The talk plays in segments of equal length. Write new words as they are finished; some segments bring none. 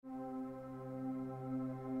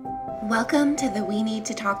Welcome to the We Need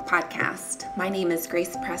to Talk podcast. My name is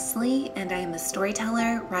Grace Presley, and I am a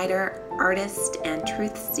storyteller, writer, artist, and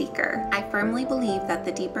truth seeker. I firmly believe that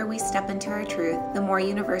the deeper we step into our truth, the more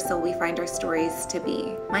universal we find our stories to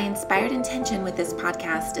be. My inspired intention with this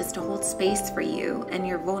podcast is to hold space for you and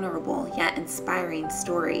your vulnerable yet inspiring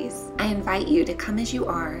stories. I invite you to come as you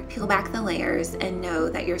are, peel back the layers, and know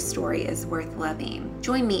that your story is worth loving.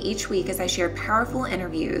 Join me each week as I share powerful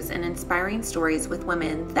interviews and inspiring stories with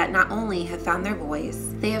women that not only have found their voice,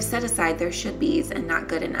 they have set aside their should-be's and not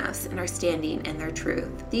good enoughs and are standing in their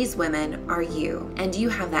truth. These women are you, and you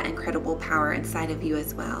have that incredible power inside of you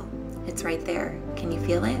as well. It's right there. Can you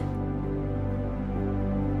feel it?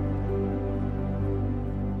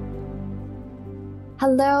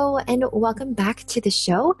 Hello, and welcome back to the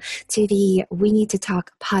show, to the We Need to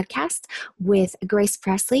Talk podcast with Grace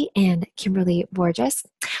Presley and Kimberly Borges.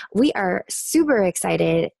 We are super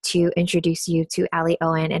excited to introduce you to Alli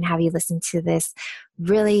Owen and have you listen to this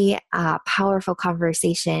really powerful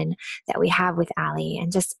conversation that we have with Alli,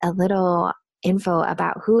 and just a little info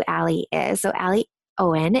about who Alli is. So Alli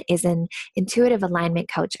Owen is an intuitive alignment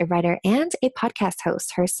coach, a writer, and a podcast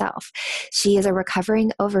host herself. She is a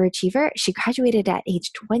recovering overachiever. She graduated at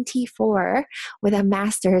age 24 with a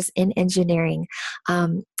master's in engineering.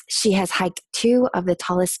 She has hiked 2 of the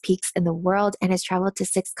tallest peaks in the world and has traveled to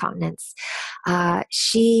 6 continents.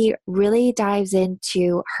 She really dives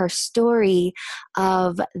into her story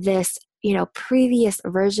of this previous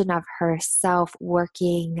version of herself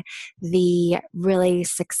working the really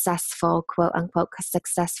successful, quote unquote,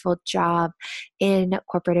 successful job in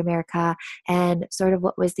corporate America, and sort of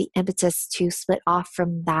what was the impetus to split off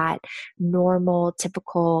from that normal,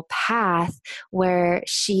 typical path where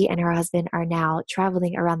she and her husband are now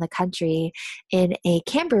traveling around the country in a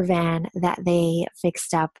camper van that they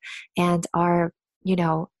fixed up and are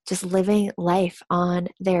just living life on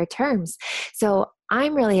their terms. So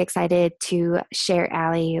I'm really excited to share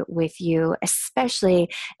Alli with you, especially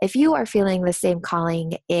if you are feeling the same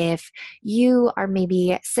calling, if you are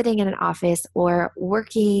maybe sitting in an office or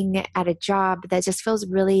working at a job that just feels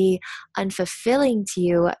really unfulfilling to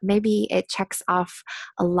you. Maybe it checks off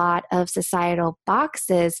a lot of societal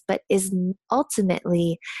boxes, but is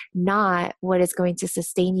ultimately not what is going to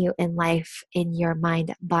sustain you in life, in your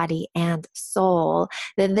mind, body, and soul.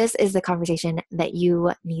 Then this is the conversation that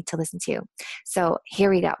you need to listen to. So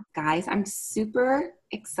here we go. Guys, I'm super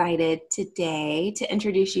excited today to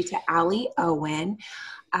introduce you to Alli Owen,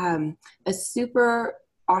 a super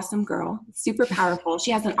awesome girl, super powerful.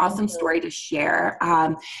 She has an awesome story to share.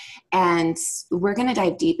 And we're going to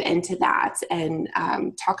dive deep into that and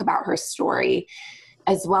talk about her story,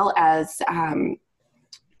 as well as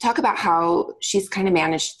talk about how she's kind of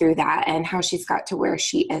managed through that and how she's got to where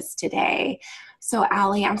she is today. So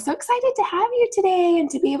Alli, I'm so excited to have you today and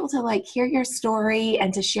to be able to hear your story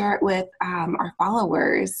and to share it with our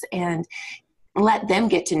followers and let them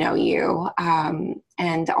get to know you,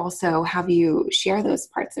 and also have you share those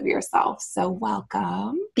parts of yourself. So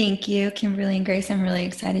welcome. Thank you, Kimberly and Grace. I'm really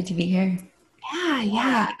excited to be here.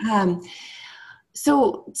 Yeah.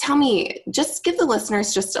 So tell me, just give the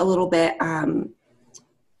listeners just a little bit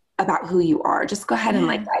about who you are. Just go ahead and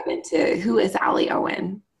dive into who is Alli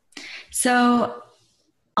Owen. So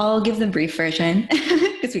I'll give the brief version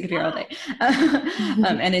because we could be here all day.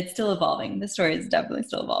 And it's still evolving. The story is definitely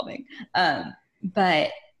still evolving.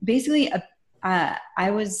 But basically,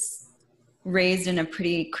 I was raised in a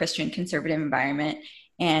pretty Christian conservative environment,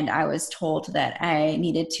 and I was told that I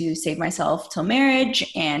needed to save myself till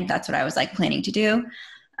marriage, and that's what I was planning to do.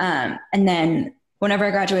 And then whenever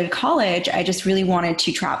I graduated college, I just really wanted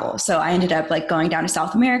to travel. So I ended up going down to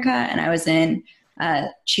South America, and I was in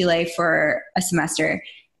Chile for a semester.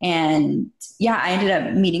 And I ended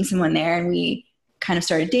up meeting someone there, and we kind of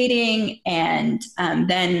started dating. And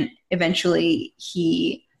then eventually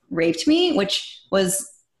he raped me, which was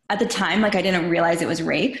at the time, I didn't realize it was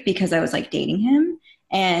rape because I was dating him.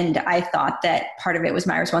 And I thought that part of it was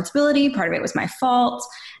my responsibility, part of it was my fault.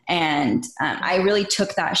 And I really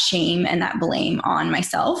took that shame and that blame on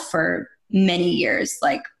myself for many years,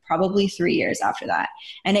 probably 3 years after that.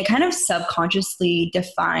 And it kind of subconsciously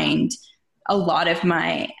defined a lot of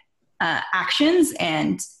my actions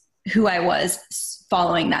and who I was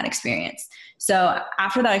following that experience. So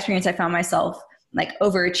after that experience, I found myself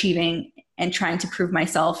overachieving and trying to prove my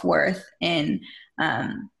self-worth in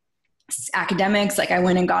academics. I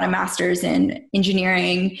went and got a master's in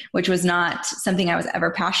engineering, which was not something I was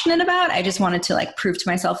ever passionate about. I just wanted to prove to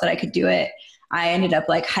myself that I could do it. I ended up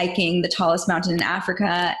hiking the tallest mountain in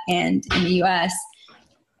Africa and in the US.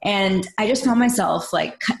 And I just found myself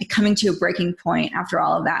coming to a breaking point after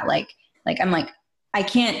all of that. I'm I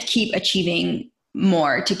can't keep achieving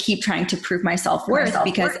more to keep trying to prove my self-worth,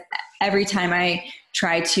 because every time I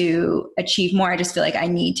try to achieve more, I just feel like I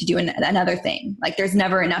need to do another thing. Like there's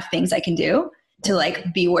never enough things I can do to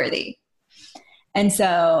like be worthy. And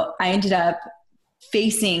so I ended up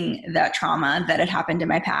facing that trauma that had happened in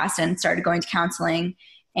my past and started going to counseling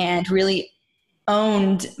and really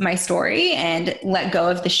owned my story and let go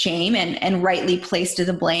of the shame and rightly placed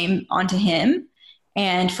the blame onto him,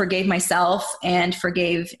 and forgave myself and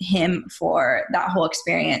forgave him for that whole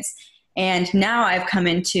experience. And now I've come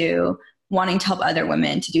into wanting to help other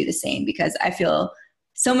women to do the same, because I feel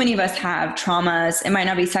so many of us have traumas. It might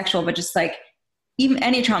not be sexual, but just like even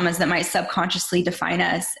any traumas that might subconsciously define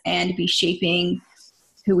us and be shaping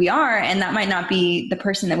who we are. And that might not be the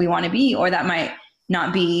person that we want to be, or that might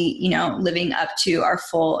not be, you know, living up to our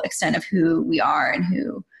full extent of who we are and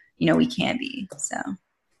who, you know, we can be. So.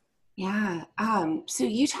 Yeah. So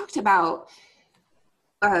you talked about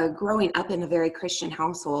growing up in a very Christian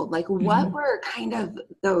household. Like, what were kind of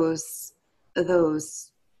those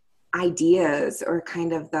ideas, or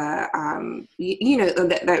kind of the you know,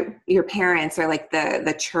 that your parents, or like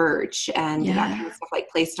the church and that kind of stuff, like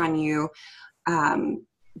placed on you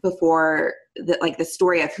before the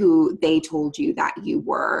story of who they told you that you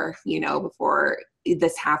were, you know, before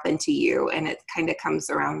this happened to you, and it kind of comes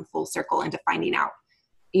around full circle into finding out,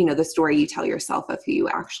 you know, the story you tell yourself of who you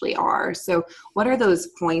actually are. So what are those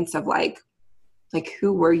points of like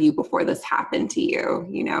who were you before this happened to you,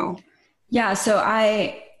 you know? Yeah. So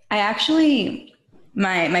I actually,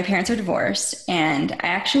 my parents are divorced, and I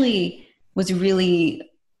actually was really,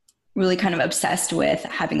 really kind of obsessed with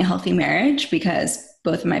having a healthy marriage, because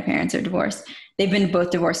both of my parents are divorced. They've been both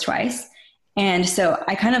divorced twice. And so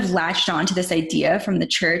I kind of latched on to this idea from the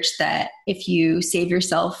church that if you save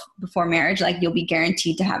yourself before marriage, like you'll be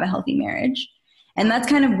guaranteed to have a healthy marriage. And that's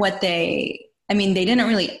kind of what they didn't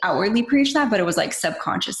really outwardly preach that, but it was like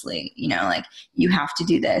subconsciously, you know, like you have to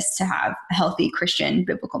do this to have a healthy Christian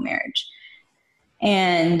biblical marriage.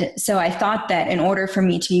 And so I thought that in order for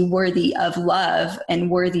me to be worthy of love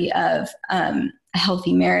and worthy of a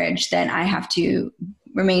healthy marriage, then I have to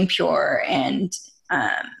remain pure and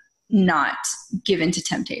not given to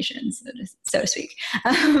temptations, so to speak.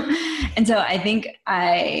 And so I think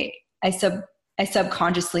I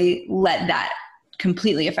subconsciously let that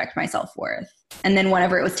completely affect my self-worth. And then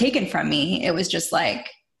whenever it was taken from me, it was just like,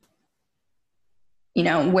 you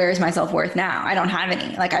know, where's my self-worth now? I don't have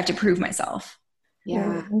any. Like I have to prove myself.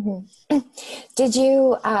 Yeah. Mm-hmm. Did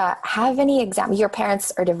you have any examples? Your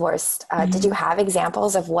parents are divorced. Did you have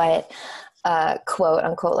examples of what quote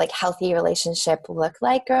unquote like healthy relationship looked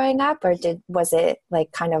like growing up, or was it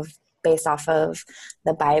like kind of based off of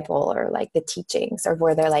the Bible or like the teachings, or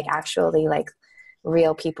were there like actually like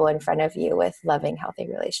real people in front of you with loving, healthy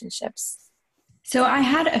relationships? So I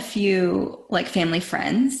had a few like family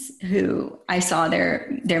friends who I saw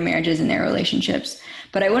their marriages and their relationships,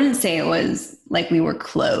 but I wouldn't say it was like we were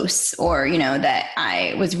close, or, you know, that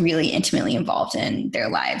I was really intimately involved in their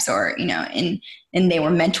lives, or, you know, and they were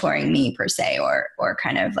mentoring me per se, or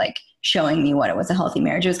kind of like showing me what it was a healthy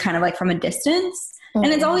marriage. It was kind of like from a distance. Mm-hmm.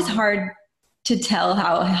 And it's always hard to tell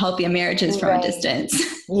how healthy a marriage is from a distance.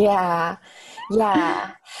 Yeah.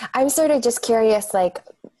 Yeah. I'm sort of just curious, like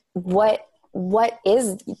what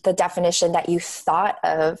is the definition that you thought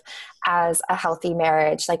of as a healthy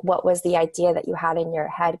marriage? Like, what was the idea that you had in your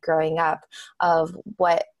head growing up of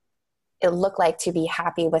what it looked like to be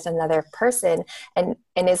happy with another person? And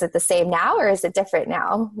is it the same now, or is it different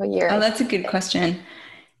now? Oh, that's a good question.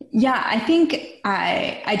 Yeah, I think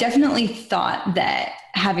I definitely thought that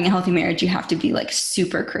having a healthy marriage, you have to be like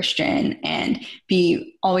super Christian and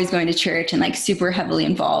be always going to church and like super heavily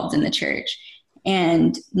involved in the church.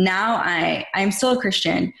 And now I'm still a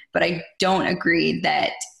Christian, but I don't agree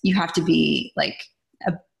that you have to be like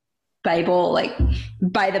a Bible, like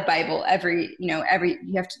by the Bible I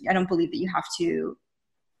don't believe that you have to,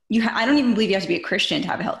 I don't even believe you have to be a Christian to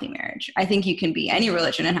have a healthy marriage. I think you can be any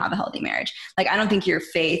religion and have a healthy marriage. Like, I don't think your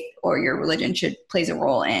faith or your religion plays a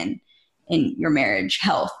role in your marriage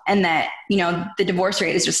health. And that, you know, the divorce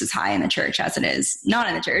rate is just as high in the church as it is not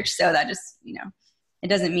in the church. So that just, you know, it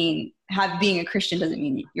doesn't mean being a Christian doesn't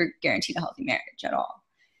mean you're guaranteed a healthy marriage at all.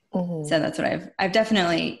 Mm-hmm. So that's what I've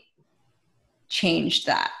definitely changed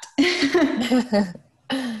that.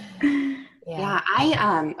 Yeah,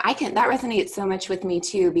 I can, that resonates so much with me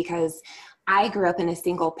too, because I grew up in a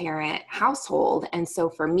single parent household. And so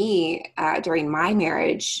for me, during my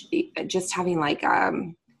marriage, just having like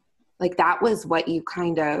that was what you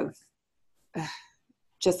kind of,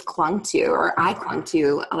 just clung to, or I clung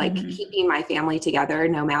to, like keeping my family together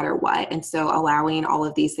no matter what. And so allowing all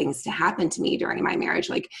of these things to happen to me during my marriage,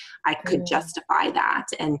 like I could justify that.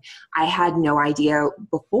 And I had no idea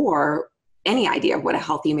before, any idea of what a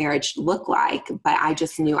healthy marriage looked like, but I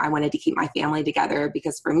just knew I wanted to keep my family together,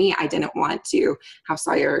 because for me, I didn't want to have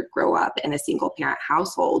Sawyer grow up in a single parent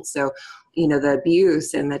household. So, you know, the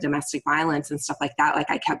abuse and the domestic violence and stuff like that, like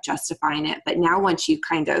I kept justifying it. But now once you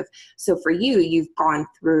kind of, so for you, you've gone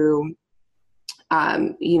through,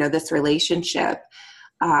 you know, this relationship,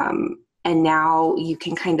 and now you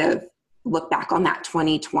can kind of look back on that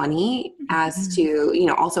 2020 as to, you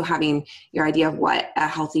know, also having your idea of what a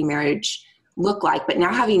healthy marriage look like, but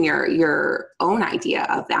now having your own idea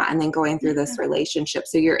of that, and then going through this relationship.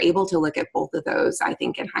 So you're able to look at both of those, I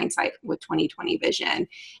think, in hindsight with 2020 vision,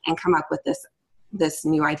 and come up with this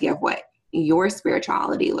new idea of what your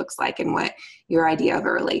spirituality looks like, and what your idea of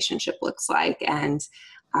a relationship looks like, and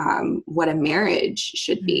what a marriage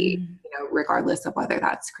should be, you know, regardless of whether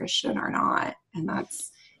that's Christian or not. And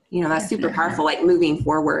that's, you know, that's super powerful, like moving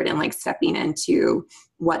forward and like stepping into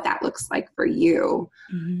what that looks like for you,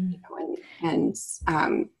 you know, and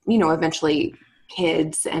you know, eventually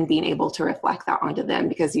kids, and being able to reflect that onto them,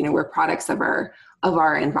 because, you know, we're products of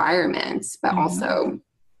our environments, but also,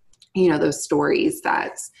 you know, those stories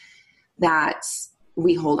that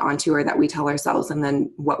we hold on to, or that we tell ourselves, and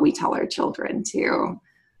then what we tell our children too.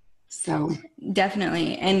 So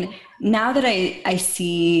definitely. And now that I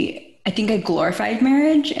see, I think I glorified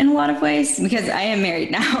marriage in a lot of ways, because I am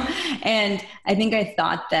married now. And I think I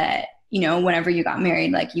thought that, you know, whenever you got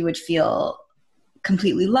married, like you would feel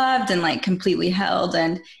completely loved and like completely held.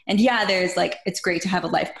 And yeah, there's like, it's great to have a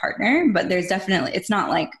life partner, but there's definitely, it's not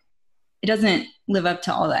like, it doesn't live up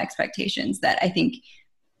to all the expectations that I think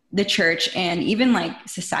the church and even like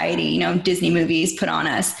society, you know, Disney movies put on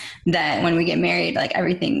us, that when we get married, like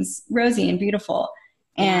everything's rosy and beautiful.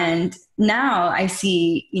 And now I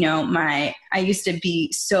see, you know, I used to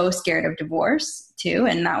be so scared of divorce too.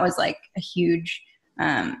 And that was like a huge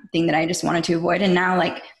thing that I just wanted to avoid. And now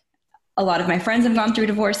like a lot of my friends have gone through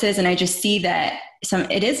divorces, and I just see that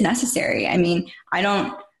it is necessary. I mean, I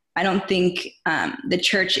don't think the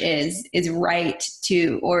church is right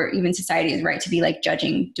to, or even society is right to be like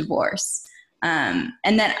judging divorce. And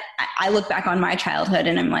then I look back on my childhood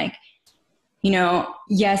and I'm like, you know,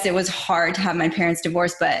 yes, it was hard to have my parents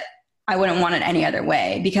divorced, but I wouldn't want it any other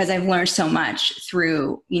way, because I've learned so much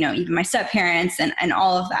through, you know, even my step parents and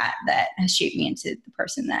all of that has shaped me into the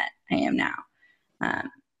person that I am now.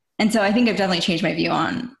 And so I think I've definitely changed my view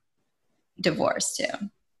on divorce too.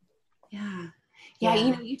 Yeah. You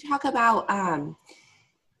know, you talk about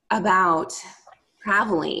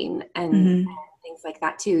traveling and things like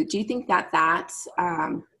that too. Do you think that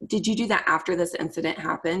did you do that after this incident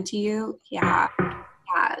happened to you? Yeah.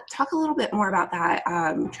 Talk a little bit more about that.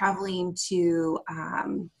 Traveling to,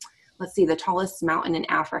 let's see, the tallest mountain in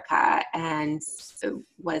Africa. And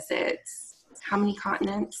was it, how many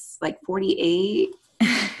continents? Like 48?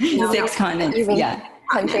 No, 6 continents. Yeah.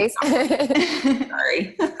 Countries.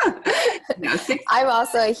 Sorry. No, 6. I'm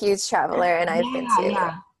also a huge traveler, and I've been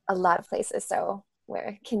to a lot of places, so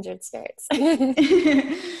we're kindred spirits. Awesome.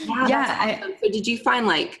 So did you find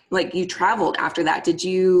like you traveled after that? Did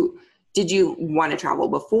you want to travel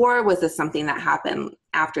before? Was this something that happened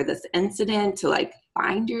after this incident to like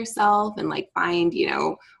find yourself and like find, you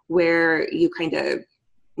know, where you kind of,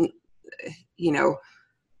 you know,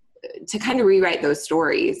 to kind of rewrite those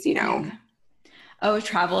stories, you know? Oh,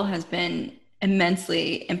 travel has been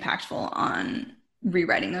immensely impactful on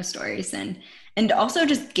rewriting those stories, and also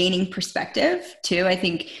just gaining perspective too. I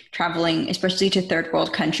think traveling, especially to third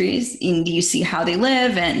world countries, and you see how they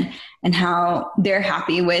live and how they're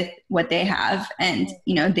happy with what they have. And,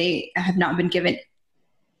 you know, they have not been given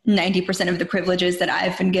 90% of the privileges that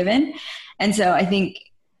I've been given. And so I think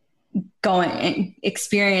going and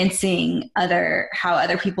experiencing how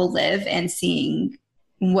other people live and seeing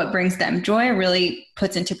what brings them joy really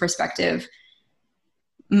puts into perspective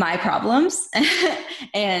my problems.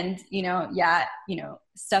 And, you know,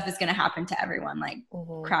 stuff is going to happen to everyone. Like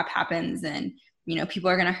crap happens, and, you know, people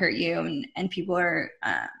are going to hurt you, and people are,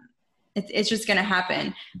 it's just going to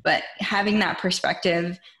happen. But having that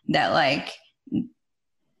perspective that like,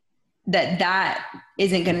 that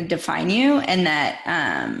isn't going to define you, and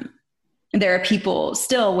that, there are people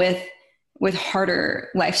still with harder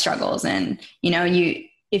life struggles. And, you know,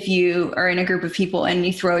 if you are in a group of people and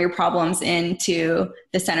you throw your problems into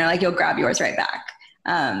the center, like you'll grab yours right back.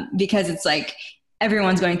 Because it's like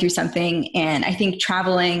everyone's going through something. And I think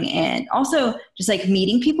traveling, and also just like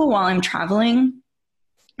meeting people while I'm traveling,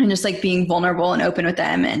 and just like being vulnerable and open with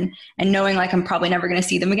them, and knowing like I'm probably never going to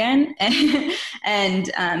see them again, and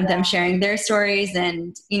them sharing their stories,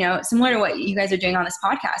 and, you know, similar to what you guys are doing on this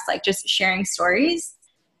podcast, like just sharing stories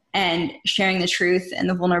and sharing the truth and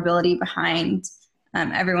the vulnerability behind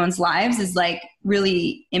everyone's lives is like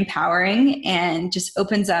really empowering, and just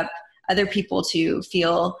opens up other people to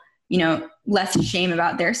feel, you know, less shame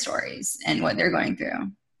about their stories and what they're going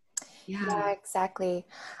through. Yeah, exactly.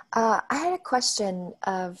 I had a question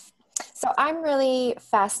so I'm really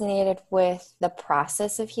fascinated with the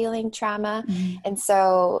process of healing trauma. Mm-hmm. And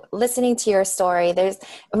so listening to your story,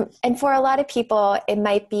 and for a lot of people, it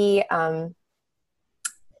might be,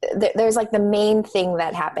 there's like the main thing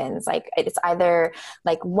that happens. Like it's either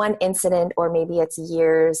like one incident, or maybe it's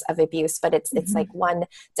years of abuse, but it's like one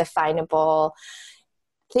definable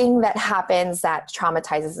thing that happens that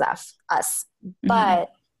traumatizes us. Mm-hmm.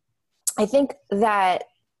 But I think that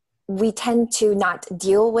we tend to not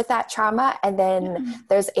deal with that trauma. And then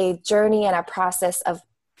there's a journey and a process of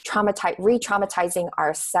re-traumatizing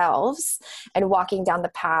ourselves and walking down the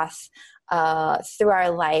path through our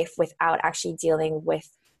life without actually dealing with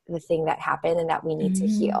the thing that happened and that we need to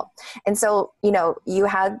heal. And so, you know, you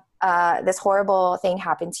had this horrible thing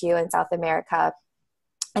happen to you in South America.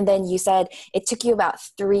 And then you said it took you about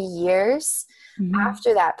 3 years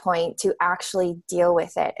after that point to actually deal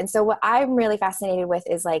with it. And so what I'm really fascinated with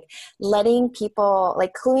is like letting people,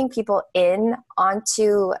 like cluing people in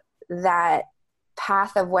onto that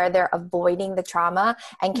path of where they're avoiding the trauma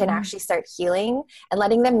and can actually start healing, and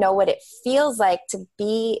letting them know what it feels like to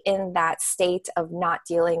be in that state of not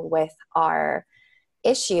dealing with our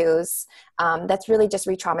issues. That's really just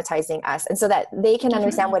re-traumatizing us. And so that they can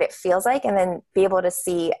understand what it feels like, and then be able to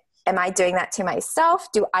see, am I doing that to myself?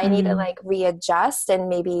 Do I need to like readjust and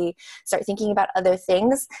maybe start thinking about other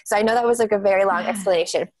things? So I know that was like a very long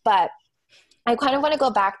explanation, but I kind of want to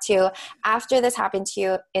go back to, after this happened to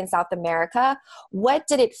you in South America, what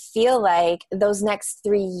did it feel like those next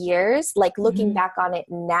 3 years, like looking back on it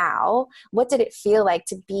now, what did it feel like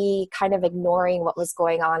to be kind of ignoring what was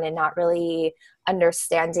going on and not really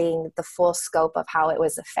understanding the full scope of how it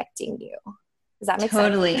was affecting you? Does that make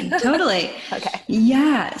sense? Totally. Okay.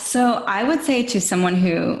 Yeah. So I would say to someone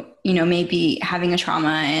who, you know, may be having a trauma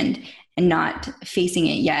and not facing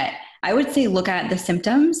it yet, I would say look at the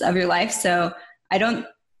symptoms of your life. So I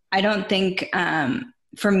don't think,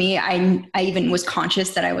 for me, I even was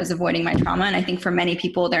conscious that I was avoiding my trauma. And I think for many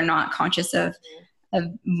people, they're not conscious of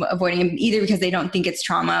avoiding it, either because they don't think it's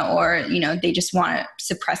trauma, or, you know, they just want to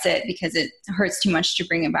suppress it because it hurts too much to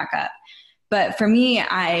bring it back up. But for me,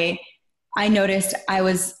 I noticed I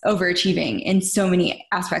was overachieving in so many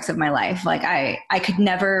aspects of my life. Like I could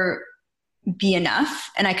never be enough,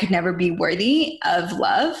 and I could never be worthy of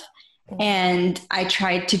love. And I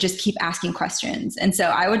tried to just keep asking questions. And so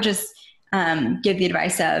I would just give the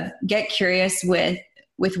advice of get curious with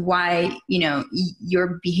why, you know,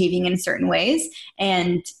 you're behaving in certain ways.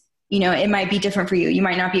 And, you know, it might be different for you. You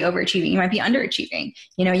might not be overachieving. You might be underachieving.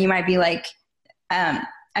 You know, you might be like,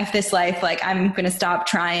 F this life, like I'm going to stop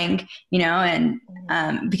trying, you know, and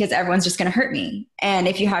because everyone's just going to hurt me. And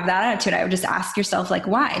if you have that attitude, I would just ask yourself, like,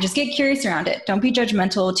 why? Just get curious around it. Don't be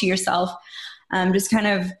judgmental to yourself. Just kind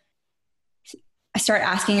of start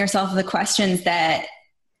asking yourself the questions that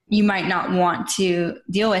you might not want to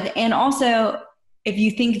deal with. And also, if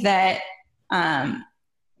you think that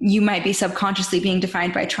you might be subconsciously being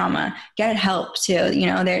defined by trauma, get help too. You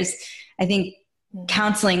know, I think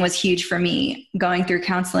counseling was huge for me, going through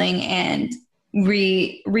counseling and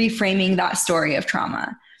reframing that story of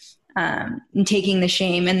trauma, and taking the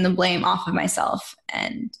shame and the blame off of myself.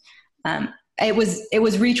 And it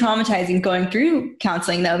was re-traumatizing going through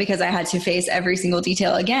counseling though, because I had to face every single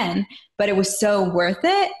detail again, but it was so worth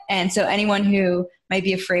it. And so anyone who might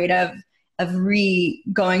be afraid of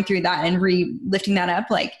going through that and lifting that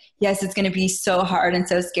up, like, yes, it's going to be so hard and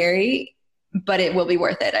so scary, but it will be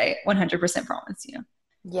worth it. I 100% promise you.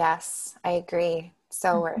 Yes, I agree.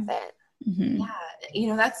 So worth it. Yeah, you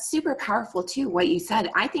know, that's super powerful too, what you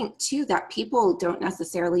said. I think too that people don't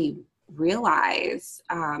necessarily realize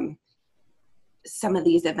some of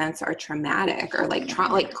these events are traumatic, or like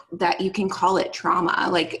like that you can call it trauma.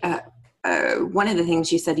 Like one of the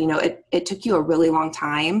things you said, you know, it took you a really long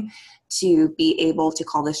time to be able to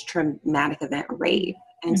call this traumatic event rape.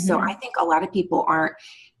 And so I think a lot of people aren't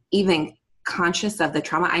even conscious of the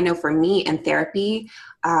trauma. I know for me in therapy,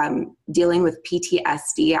 dealing with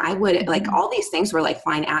PTSD, I would like all these things were like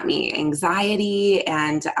flying at me, anxiety,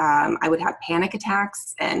 and I would have panic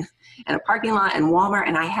attacks and in a parking lot and Walmart,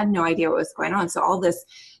 and I had no idea what was going on. So all this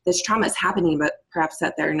trauma is happening, but perhaps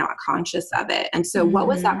that they're not conscious of it. And so what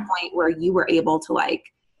was that point where you were able to like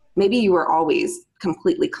maybe you were always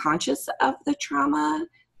completely conscious of the trauma.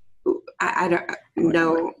 I don't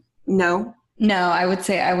know. No. No, I would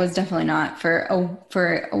say I was definitely not for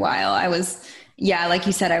a while. I was, yeah, like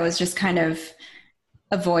you said, I was just kind of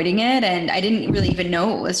avoiding it, and I didn't really even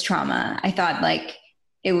know it was trauma. I thought like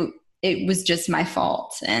it was just my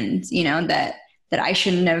fault, and that I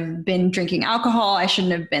shouldn't have been drinking alcohol. I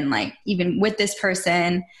shouldn't have been like even with this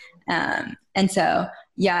person. And so,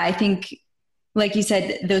 yeah, I think like you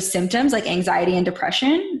said, those symptoms like anxiety and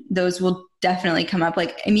depression, those will definitely come up.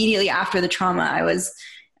 Like immediately after the trauma, I was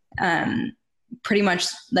pretty much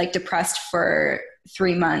like depressed for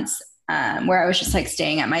 3 months, where I was just like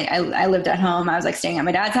staying at I lived at home. I was like staying at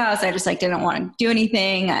my dad's house. I just like didn't want to do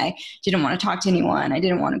anything. I didn't want to talk to anyone. I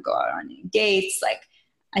didn't want to go out on any dates. Like,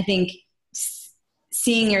 I think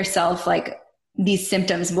seeing yourself, like these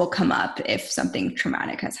symptoms will come up if something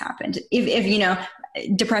traumatic has happened. If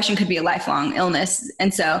depression could be a lifelong illness.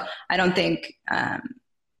 And so I don't think,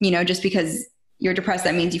 just because you're depressed,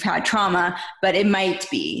 that means you've had trauma, but it might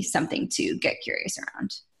be something to get curious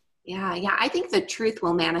around. Yeah. Yeah. I think the truth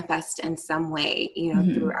will manifest in some way,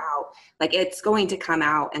 throughout, like it's going to come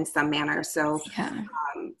out in some manner. So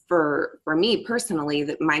for me personally,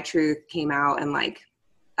 that my truth came out in like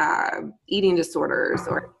eating disorders,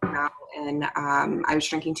 or and I was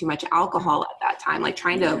drinking too much alcohol at that time, like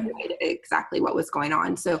trying to avoid exactly what was going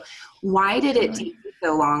on. So why did it take you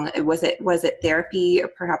so long? Was it therapy, or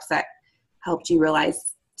perhaps that helped you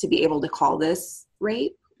realize to be able to call this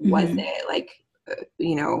rape? Was it like,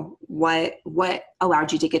 what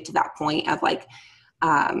allowed you to get to that point of like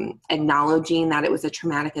acknowledging that it was a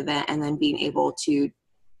traumatic event, and then being able to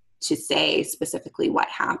say specifically what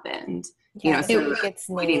happened? Yeah, so it's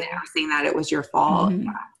saying that it was your fault. Mm-hmm.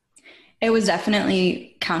 It was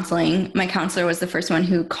definitely counseling. My counselor was the first one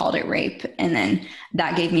who called it rape, and then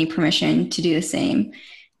that gave me permission to do the same.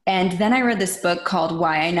 And then I read this book called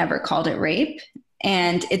Why I Never Called It Rape,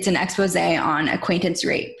 and it's an expose on acquaintance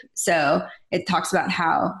rape. So it talks about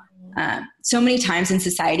how so many times in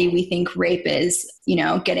society we think rape is,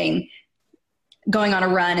 going on a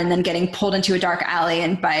run and then getting pulled into a dark alley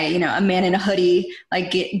and by, a man in a hoodie,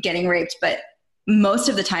 like getting raped. But most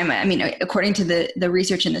of the time, I mean, according to the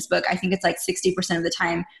research in this book, I think it's like 60% of the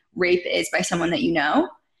time rape is by someone that you know.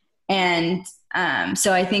 And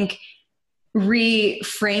so I think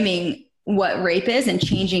reframing what rape is and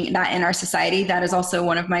changing that in our society, that is also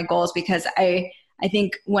one of my goals, because I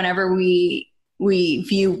think whenever we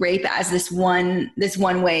view rape as this one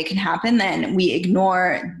way it can happen, then we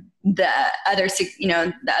ignore the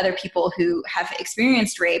other people who have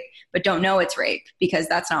experienced rape but don't know it's rape, because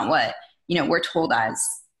that's not what we're told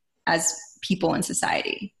as people in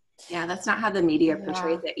society. Yeah, that's not how the media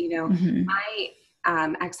portrays it.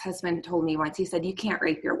 My ex-husband told me once, he said, "You can't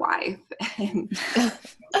rape your wife." And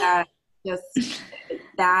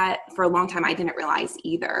that for a long time I didn't realize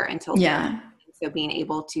either until so being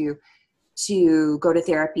able to go to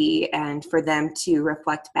therapy and for them to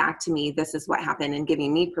reflect back to me, this is what happened, and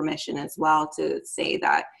giving me permission as well to say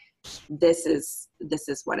that this is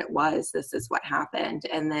what it was, this is what happened.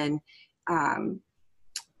 And then,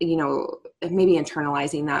 maybe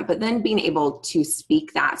internalizing that, but then being able to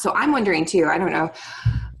speak that. So I'm wondering too, I don't know,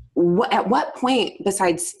 at what point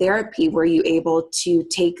besides therapy were you able to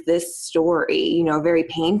take this story, a very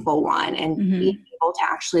painful one, and be able to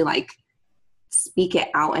actually like speak it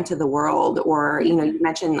out into the world? Or, you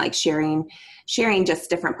mentioned like sharing just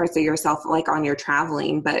different parts of yourself, like on your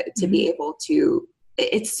traveling, but to be able to,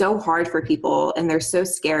 it's so hard for people, and they're so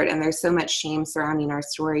scared, and there's so much shame surrounding our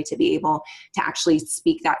story, to be able to actually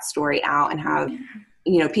speak that story out and have,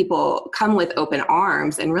 people come with open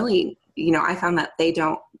arms, and really, I found that they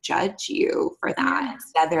don't judge you for that.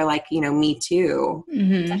 Instead, they're like, me too.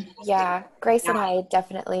 Yeah. Grace and I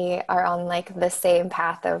definitely are on like the same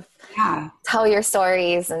path of tell your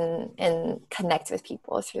stories and connect with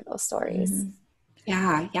people through those stories.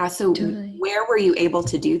 Yeah. Yeah. So where were you able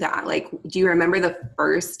to do that? Like, do you remember the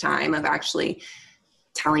first time of actually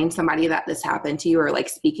telling somebody that this happened to you, or like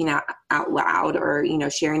speaking out loud, or,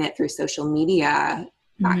 sharing it through social media?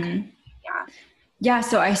 Yeah.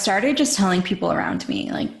 So I started just telling people around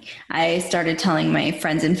me. Like I started telling my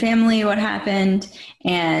friends and family what happened,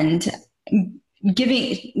 and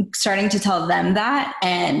starting to tell them that.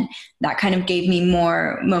 And that kind of gave me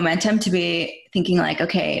more momentum to be thinking like,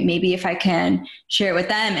 okay, maybe if I can share it with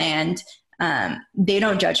them, and they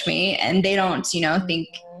don't judge me, and they don't, think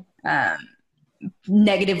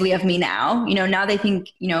negatively of me now. Now they think,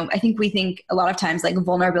 I think we think a lot of times like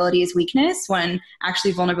vulnerability is weakness, when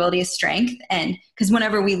actually vulnerability is strength. And because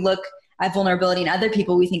whenever we look at vulnerability in other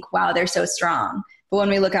people, we think, wow, they're so strong. But when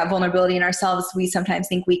we look at vulnerability in ourselves, we sometimes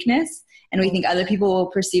think weakness, and we think other people will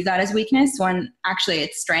perceive that as weakness when actually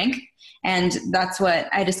it's strength. And that's what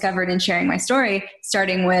I discovered in sharing my story,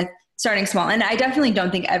 starting small. And I definitely don't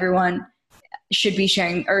think everyone should be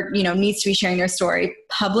sharing or, needs to be sharing their story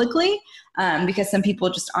publicly, because some people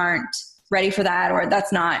just aren't ready for that, or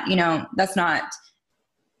that's not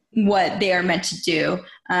what they are meant to do.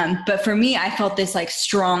 But for me, I felt this like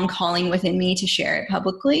strong calling within me to share it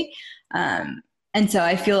publicly. And so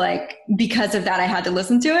I feel like because of that, I had to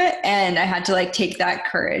listen to it, and I had to like take that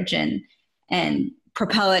courage and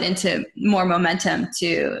propel it into more momentum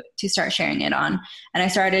to start sharing it on. And I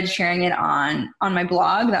started sharing it on my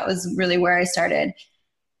blog. That was really where I started.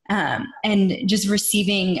 And just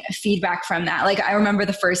receiving feedback from that. Like I remember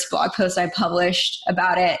the first blog post I published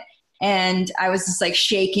about it, and I was just like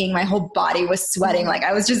shaking. My whole body was sweating. Like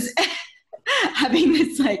I was just having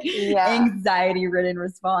this like anxiety ridden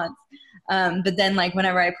response. But then like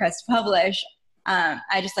whenever I pressed publish,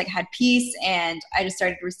 I just like had peace, and I just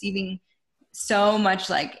started receiving so much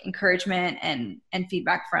like encouragement and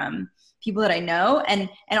feedback from people that I know, and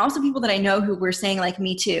also people that I know who were saying like,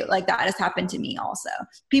 me too, like that has happened to me also.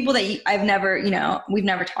 People that I've never, we've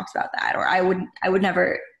never talked about that, or I would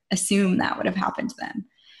never assume that would have happened to them.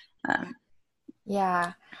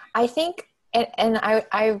 I think, and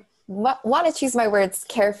I want to choose my words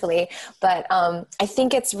carefully, but I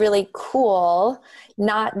think it's really cool,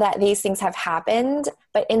 not that these things have happened,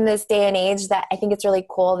 but in this day and age, that I think it's really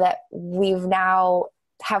cool that we've now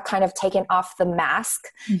have kind of taken off the mask,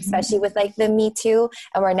 especially with like the Me Too,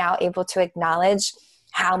 and we're now able to acknowledge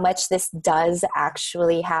how much this does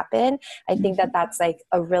actually happen. I think that that's like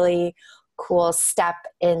a really cool step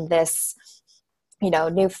in this,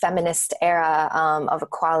 new feminist era of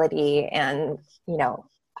equality and,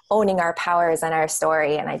 owning our powers and our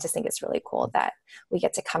story. And I just think it's really cool that we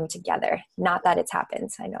get to come together. Not that it's happened,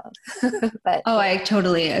 I know. But I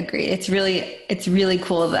totally agree. It's really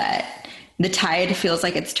cool that the tide feels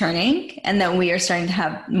like it's turning, and that we are starting to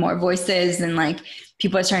have more voices, and like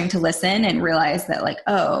people are starting to listen and realize that like,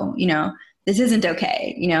 oh, this isn't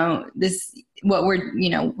okay. This, what we're,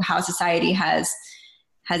 how society has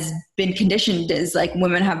been conditioned is like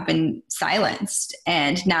women have been silenced,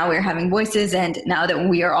 and now we're having voices, and now that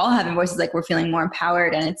we are all having voices, like we're feeling more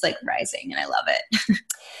empowered, and it's like rising, and I love it.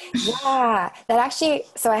 Yeah, that actually,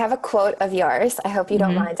 so I have a quote of yours. I hope you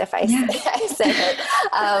don't mind if I say it,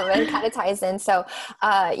 and kind of ties in. So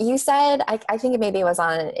you said, I think maybe it was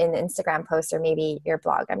on an Instagram post or maybe your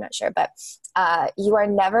blog, I'm not sure, but you are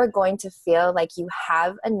never going to feel like you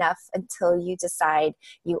have enough until you decide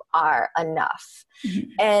you are enough.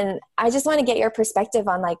 And I just want to get your perspective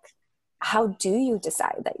on like, how do you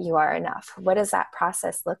decide that you are enough? What does that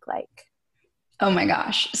process look like? Oh my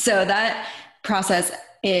gosh. So that process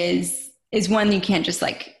is one you can't just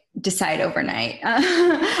like decide overnight.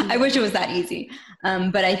 I wish it was that easy.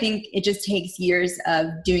 But I think it just takes years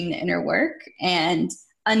of doing the inner work and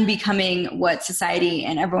unbecoming what society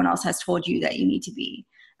and everyone else has told you that you need to be.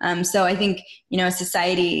 So I think,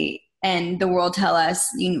 society and the world tell us,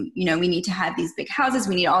 we need to have these big houses.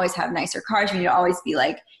 We need to always have nicer cars. We need to always be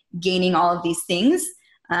like gaining all of these things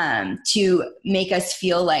to make us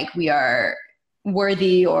feel like we are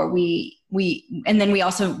worthy, or and then we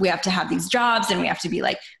have to have these jobs, and we have to be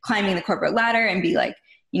like climbing the corporate ladder and be like,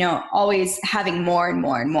 always having more and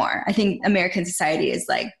more and more. I think American society is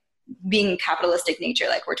like being capitalistic nature.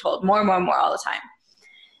 Like we're told more and more and more all the time.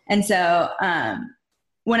 And so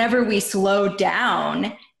whenever we slow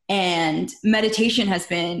down, and meditation has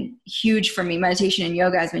been huge for me. Meditation and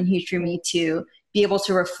yoga has been huge for me to be able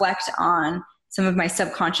to reflect on some of my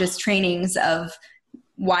subconscious trainings of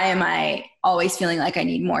why am I always feeling like I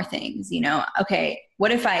need more things? Okay,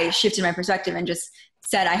 what if I shifted my perspective and just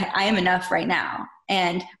said, I am enough right now,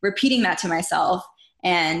 and repeating that to myself.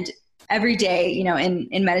 And every day,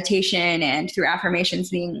 in meditation and through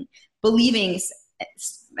affirmations, believing,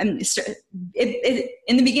 in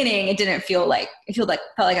the beginning, it didn't feel like, felt like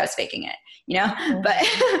I was faking it,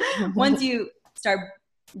 but once you start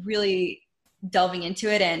really delving into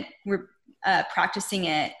it and practicing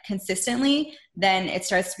it consistently, then it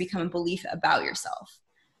starts to become a belief about yourself.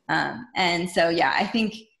 And so, I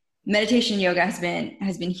think meditation and yoga has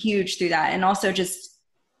been huge through that. And also just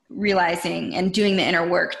realizing and doing the inner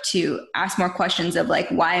work to ask more questions of like,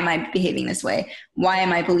 why am I behaving this way? Why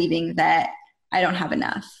am I believing that I don't have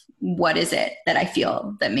enough? What is it that I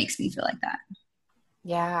feel that makes me feel like that?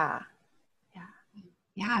 Yeah.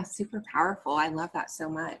 Super powerful. I love that so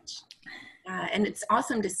much. And it's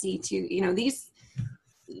awesome to see too,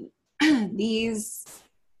 these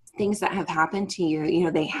things that have happened to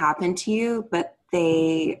you, they happen to you, but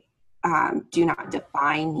they do not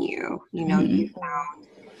define you. You know, you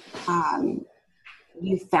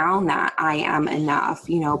found that I am enough,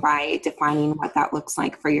 you know, by defining what that looks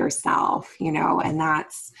like for yourself, you know, and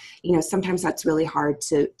that's, you know, sometimes that's really hard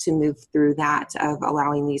to move through that, of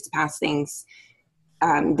allowing these past things.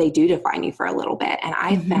 They do define you for a little bit. And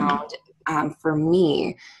I found, for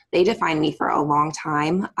me, they defined me for a long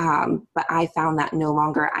time. But I found that no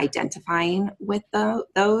longer identifying with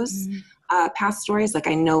those past stories, like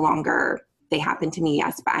I no longer, they happen to me,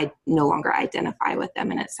 yes, but I no longer identify with them.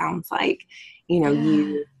 And it sounds like, you know,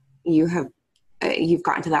 you've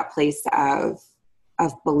gotten to that place of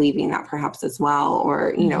believing that perhaps as well,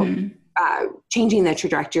 or, you know, changing the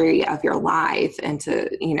trajectory of your life into,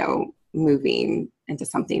 you know, moving into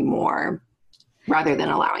something more rather than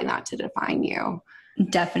allowing that to define you.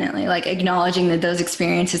 Definitely, like acknowledging that those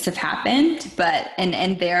experiences have happened, but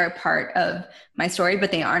and they're a part of my story,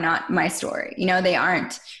 but they are not my story. You know, they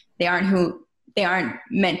aren't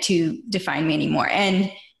meant to define me anymore. And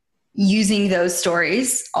using those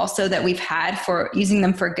stories also that we've had, for using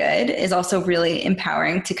them for good, is also really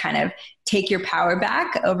empowering to kind of take your power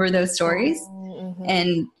back over those stories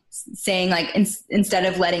and saying, like, instead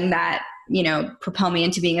of letting that, you know, propel me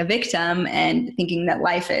into being a victim and thinking that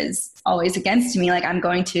life is always against me, like, I'm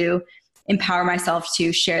going to empower myself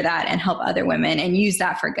to share that and help other women and use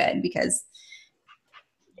that for good, because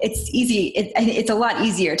it's easy. It's a lot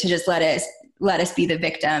easier to just let us be the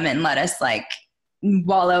victim and let us, like,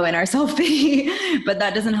 wallow in our self-pity, but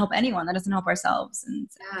that doesn't help anyone. That doesn't help ourselves. And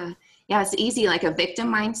yeah, it's easy. Like a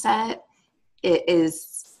victim mindset, it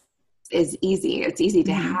is easy. It's easy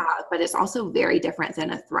to have, but it's also very different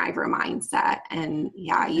than a thriver mindset. And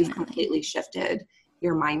yeah, you've completely shifted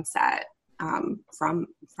your mindset from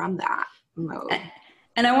that mode.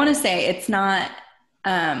 And I want to say, it's not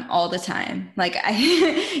all the time. Like,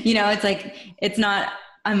 you know, it's like, it's not,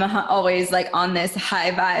 I'm always like on this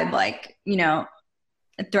high vibe, like, you know,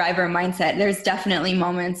 a thriver mindset. There's definitely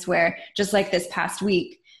moments where, just like this past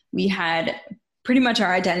week, we had pretty much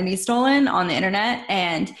our identity stolen on the internet.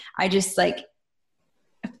 And I just, like,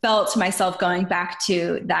 felt myself going back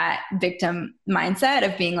to that victim mindset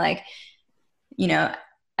of being like, you know,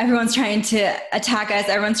 everyone's trying to attack us.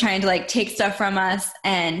 Everyone's trying to, like, take stuff from us.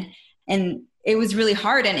 And it was really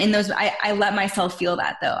hard. And in those, I let myself feel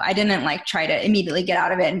that, though. I didn't, like, try to immediately get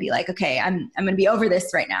out of it and be like, okay, I'm going to be over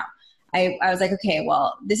this right now. I was like, okay,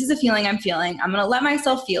 well, this is a feeling I'm feeling. I'm going to let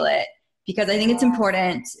myself feel it, because I think it's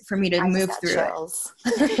important for me to move through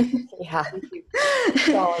it. Yeah.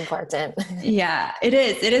 So important. Yeah, it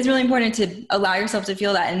is. It is really important to allow yourself to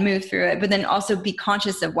feel that and move through it, but then also be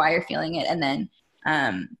conscious of why you're feeling it, and then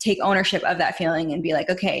take ownership of that feeling and be like,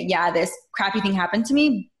 okay, yeah, this crappy thing happened to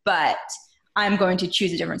me, but I'm going to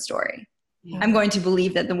choose a different story. Yeah. I'm going to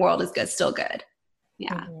believe that the world is good, still good.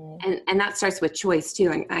 Yeah. And that starts with choice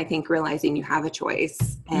too. And I think realizing you have a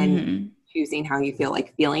choice and choosing how you feel,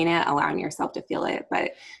 like feeling it, allowing yourself to feel it,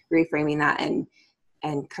 but reframing that and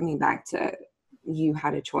coming back to, you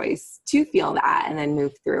had a choice to feel that and then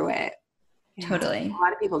move through it. Yeah. Totally. A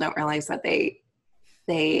lot of people don't realize that they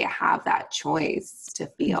have that choice to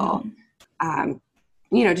feel,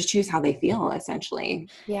 you know, to choose how they feel, essentially.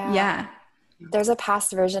 Yeah. There's a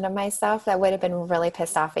past version of myself that would have been really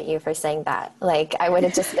pissed off at you for saying that. Like, I would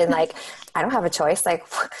have just been like, I don't have a choice. Like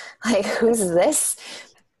who's this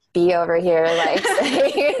bee over here? Like,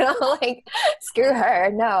 you know, like, screw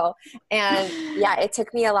her. No. And yeah, it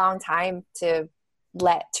took me a long time to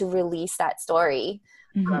release that story.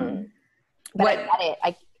 But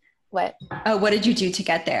I get it. What did you do to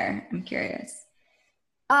get there? I'm curious.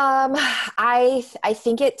 I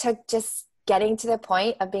think it took just getting to the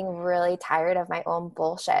point of being really tired of my own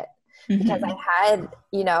bullshit, because I had,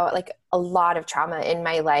 you know, like, a lot of trauma in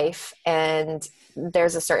my life. And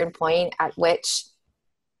there's a certain point at which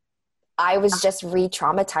I was just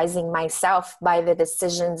re-traumatizing myself by the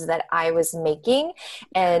decisions that I was making,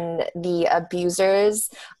 and the abusers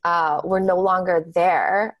were no longer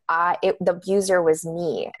there. The abuser was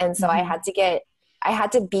me. And so I had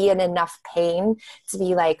to be in enough pain to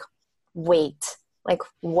be like, wait, like,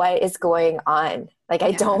 what is going on? Like,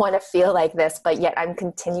 I don't want to feel like this, but yet I'm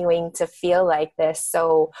continuing to feel like this.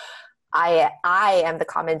 So I am the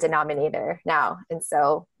common denominator now. And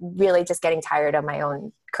so really just getting tired of my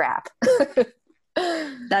own crap.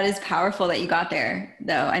 That is powerful that you got there,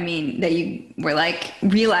 though. I mean, that you were, like,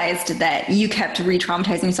 realized that you kept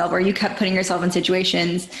re-traumatizing yourself, or you kept putting yourself in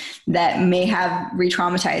situations that may have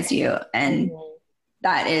re-traumatized you. And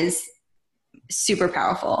that is super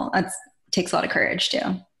powerful. That takes a lot of courage too.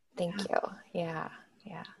 Thank you. Yeah.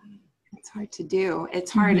 It's hard to do. It's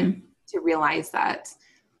hard to realize that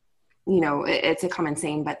it's a common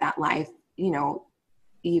saying, but that life,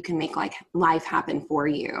 you can make like life happen for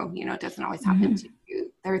you. It doesn't always happen to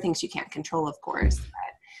you. There are things you can't control, of course,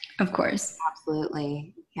 but of course.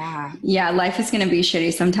 Absolutely. Yeah. Yeah. Life is going to be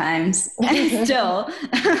shitty sometimes still.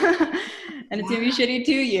 And it's going to be shitty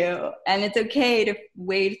to you. And it's okay to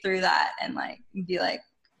wade through that and like be like,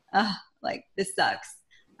 oh, like this sucks.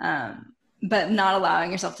 But not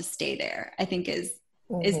allowing yourself to stay there, I think is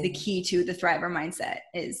the key to the thriver mindset.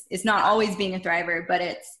 It's not always being a thriver, but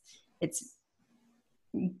it's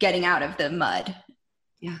getting out of the mud.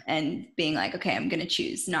 Yeah. And being like, okay, I'm going to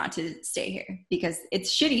choose not to stay here because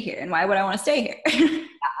it's shitty here. And why would I want to stay here?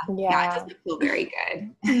 Yeah. It doesn't feel very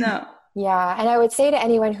good. No. Yeah. And I would say to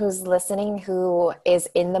anyone who's listening, who is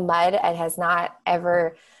in the mud and who has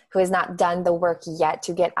not done the work yet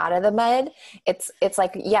to get out of the mud, it's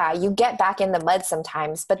like, yeah, you get back in the mud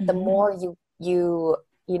sometimes, but the more you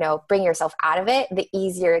bring yourself out of it, the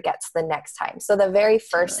easier it gets the next time. So the very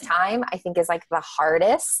first time I think is like the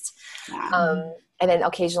hardest. Yeah. And then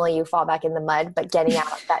occasionally you fall back in the mud, but getting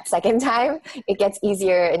out that second time, it gets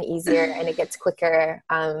easier and easier and it gets quicker,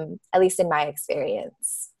 at least in my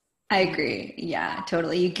experience. I agree. Yeah,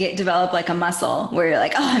 totally. You develop like a muscle where you're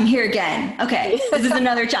like, oh, I'm here again. Okay, this is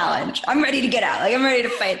another challenge. I'm ready to get out. Like I'm ready to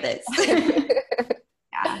fight this.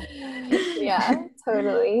 Yeah,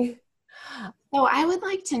 totally. So I would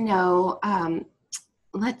like to know,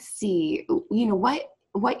 let's see,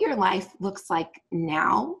 what your life looks like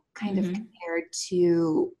now, kind of compared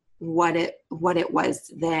to what it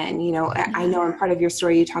was then. I know in part of your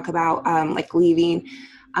story you talk about like leaving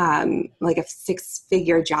like a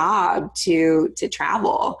 6-figure job to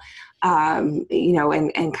travel,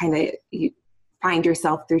 and kind of you find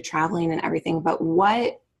yourself through traveling and everything. But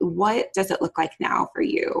what does it look like now for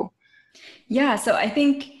you? Yeah. So I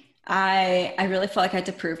think I really felt like I had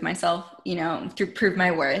to prove myself, to prove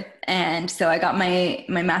my worth. And so I got my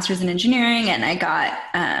master's in engineering and I got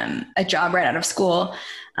a job right out of school,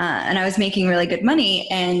 and I was making really good money.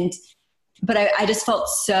 But I just felt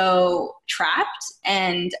so trapped,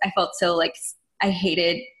 and I felt so like I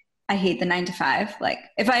hate the 9 to 5. Like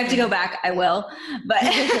if I have to go back, I will. But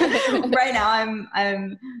right now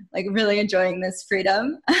I'm like really enjoying this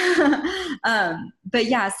freedom. But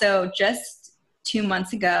yeah, so just 2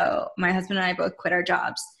 months ago, my husband and I both quit our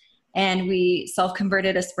jobs and we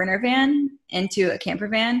self-converted a Sprinter van into a camper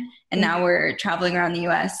van. And now we're traveling around the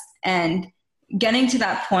US and getting to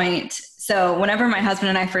that point. So whenever my husband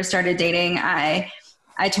and I first started dating, I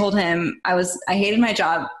told him I hated my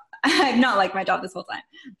job. I've not liked my job this whole time,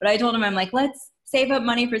 but I told him, I'm like, let's save up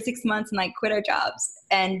money for 6 months and like quit our jobs.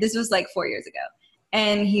 And this was like 4 years ago.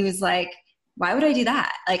 And he was like, why would I do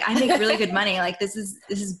that? Like I make really good money. Like this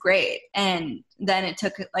is great. And then it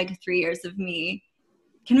took like 3 years of me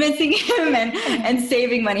convincing him and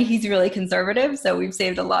saving money. He's really conservative. So we've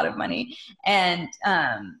saved a lot of money. And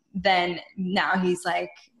then now he's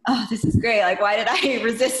like, oh, this is great. Like, why did I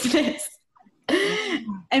resist this?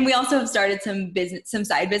 And we also have started some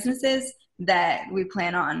side businesses that we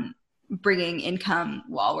plan on bringing income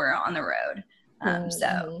while we're on the road.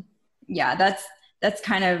 So yeah, that's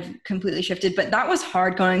kind of completely shifted, but that was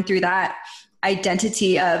hard going through that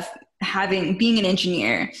identity of being an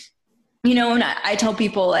engineer. When I tell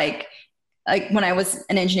people like when I was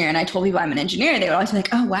an engineer and I told people I'm an engineer, they would always be like,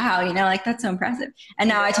 oh, wow. Like, that's so impressive. And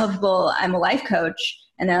now I tell people I'm a life coach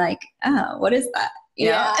and they're like, oh, what is that?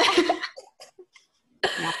 Yeah.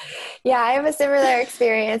 Yeah, I have a similar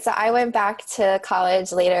experience. So I went back to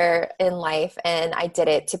college later in life and I did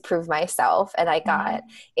it to prove myself. And I got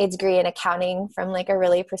a degree in accounting from like a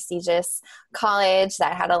really prestigious college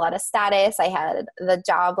that had a lot of status. I had the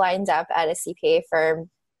job lined up at a CPA firm,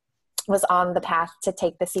 was on the path to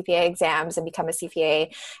take the CPA exams and become a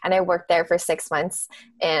CPA. And I worked there for 6 months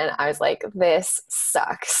and I was like, this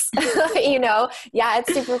sucks. Yeah,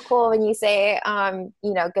 it's super cool when you say, going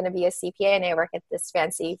to be a CPA and I work at this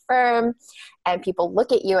fancy firm and people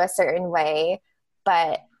look at you a certain way,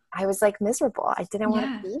 but I was like miserable. I didn't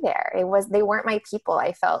want to be there. They weren't my people.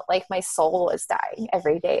 I felt like my soul was dying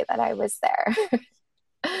every day that I was there.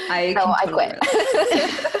 I quit.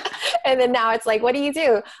 And then now it's like, what do you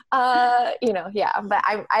do? But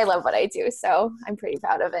I love what I do. So I'm pretty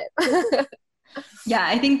proud of it. Yeah.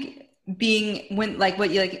 I think like what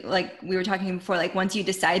you like we were talking before, like once you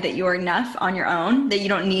decide that you're enough on your own, that you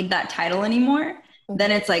don't need that title anymore, then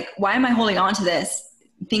it's like, why am I holding on to this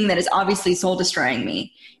thing that is obviously soul destroying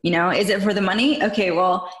me? Is it for the money? Okay.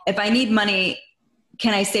 Well, if I need money,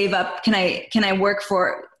 can I save up? Can I work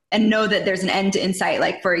for and know that there's an end in sight,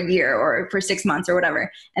 like for a year or for 6 months or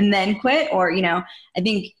whatever, and then quit? Or, I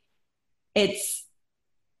think it's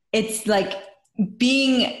like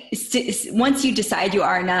once you decide you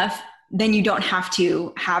are enough, then you don't have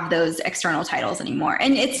to have those external titles anymore.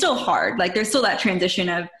 And it's still hard. Like there's still that transition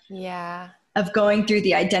of going through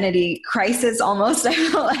the identity crisis almost, I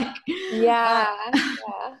feel like.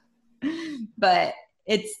 But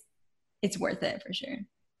it's worth it for sure.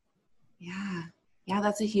 Yeah. Yeah.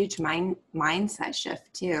 That's a huge mindset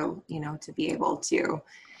shift too, to be able to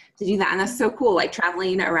do that. And that's so cool. Like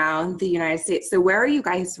traveling around the United States. So where are you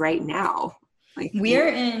guys right now? Like we're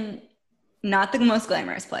in not the most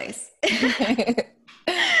glamorous place.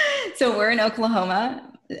 So we're in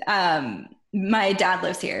Oklahoma. My dad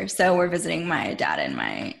lives here. So we're visiting my dad and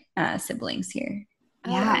my siblings here.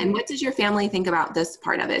 Yeah. And what does your family think about this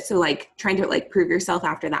part of it? So like trying to like prove yourself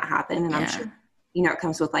after that happened. And I'm sure, it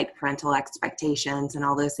comes with like parental expectations and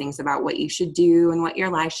all those things about what you should do and what your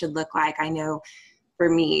life should look like. I know for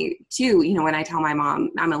me too, when I tell my mom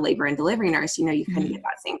I'm a labor and delivery nurse, you kind of get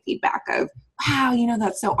that same feedback of, wow,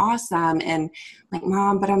 that's so awesome. And like,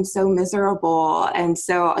 Mom, but I'm so miserable. And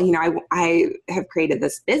so, I have created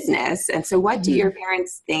this business. And so what do your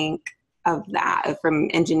parents think of that, from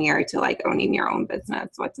engineer to like owning your own business?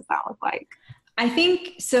 What does that look like? I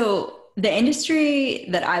think so. The industry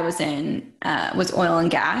that I was in was oil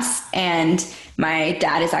and gas, and my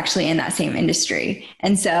dad is actually in that same industry.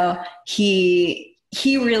 And so he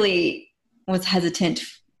really was hesitant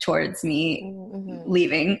towards me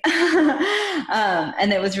leaving.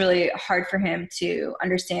 And it was really hard for him to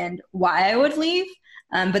understand why I would leave.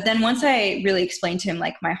 But then once I really explained to him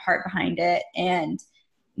like my heart behind it, and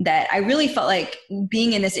that I really felt like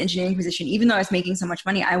being in this engineering position, even though I was making so much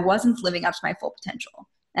money, I wasn't living up to my full potential.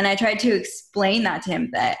 And I tried to explain that to him,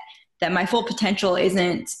 that my full potential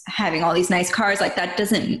isn't having all these nice cars, like that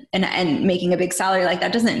doesn't, and making a big salary, like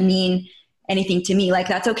that doesn't mean anything to me. Like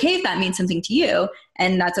that's okay if that means something to you,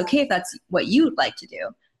 and that's okay if that's what you'd like to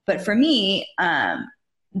do. But for me,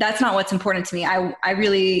 that's not what's important to me. I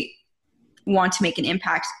really want to make an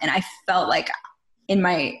impact, and I felt like in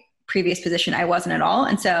my previous position I wasn't at all.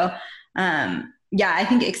 And so I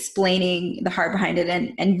think explaining the heart behind it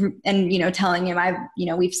and telling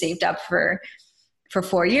him we've saved up for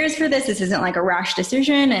 4 years for this. This isn't like a rash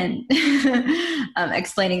decision, and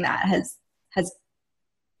explaining that has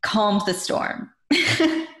calmed the storm.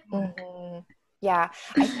 Yeah.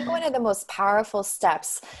 I think one of the most powerful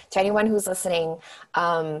steps to anyone who's listening,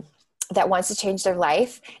 that wants to change their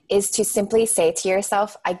life, is to simply say to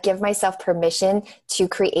yourself, I give myself permission to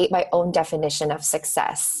create my own definition of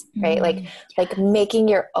success, right? Like making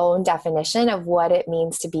your own definition of what it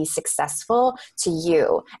means to be successful to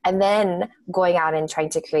you, and then going out and trying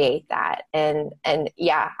to create that. And I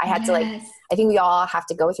had to I think we all have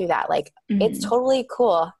to go through that. Like, it's totally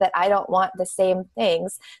cool that I don't want the same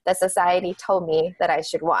things that society told me that I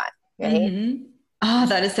should want, right? Oh,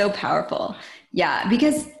 that is so powerful. Yeah,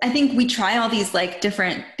 because I think we try all these like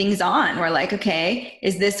different things on. We're like, okay,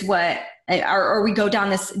 is this what, or we go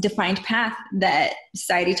down this defined path that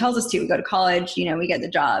society tells us to. We go to college, we get the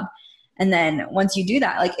job. And then once you do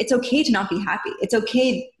that, like, it's okay to not be happy. It's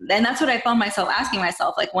okay. And that's what I found myself asking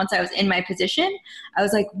myself. Like, once I was in my position, I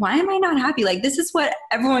was like, why am I not happy? Like, this is what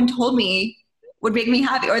everyone told me would make me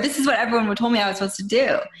happy, or this is what everyone told me I was supposed to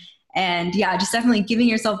do. And just definitely giving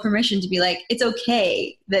yourself permission to be like, it's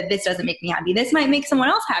okay that this doesn't make me happy. This might make someone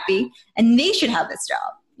else happy, and they should have this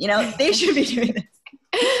job. They should be doing this,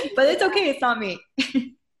 but it's okay. It's not me.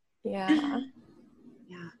 Yeah.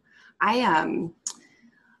 I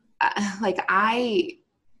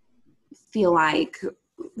feel like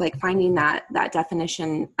finding that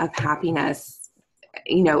definition of happiness,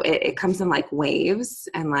 it comes in like waves,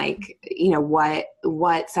 and like,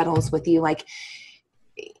 what settles with you. Like,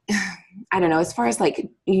 I don't know, as far as like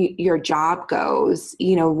your job goes,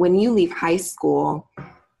 when you leave high school,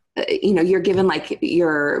 you're given like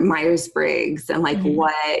your Myers-Briggs and like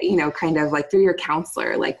what, kind of like through your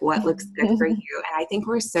counselor, like what looks good for you. And I think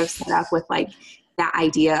we're so set up with like that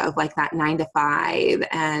idea of like that 9 to 5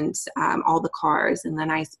 and all the cars and the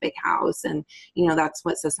nice big house. And, that's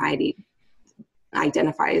what society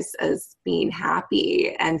identifies as being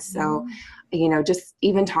happy. And so, just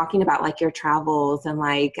even talking about like your travels and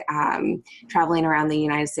like traveling around the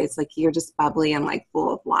United States, like you're just bubbly and like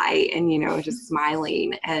full of light and, just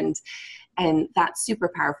smiling. And that's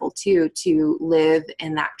super powerful too, to live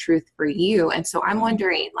in that truth for you. And so I'm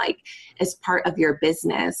wondering, like, as part of your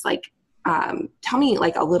business, like, tell me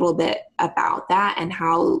like a little bit about that and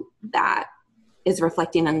how that is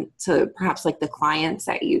reflecting into perhaps like the clients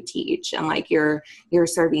that you teach, and like you're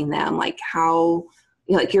serving them, like how,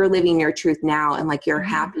 like you're living your truth now and like your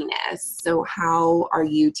happiness. So how are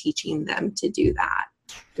you teaching them to do that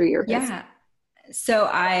through your business? Yeah. So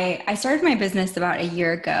I started my business about a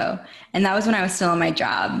year ago, and that was when I was still in my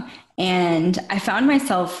job. And I found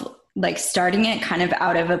myself like starting it kind of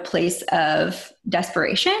out of a place of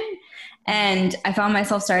desperation. And I found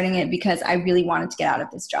myself starting it because I really wanted to get out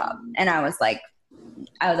of this job. And I was like,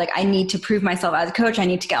 I need to prove myself as a coach. I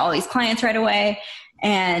need to get all these clients right away.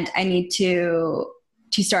 And I need to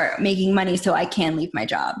start making money so I can leave my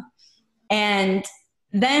job. And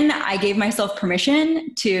then I gave myself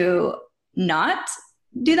permission to not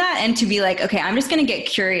do that and to be like, okay, I'm just going to get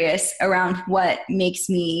curious around what makes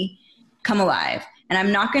me come alive. And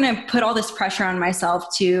I'm not going to put all this pressure on myself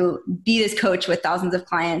to be this coach with thousands of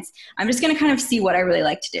clients. I'm just going to kind of see what I really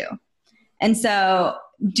like to do. And so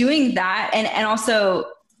doing that, and also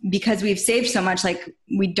because we've saved so much, like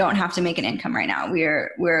we don't have to make an income right now.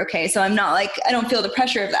 We're okay. So I'm not like, I don't feel the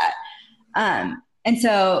pressure of that. And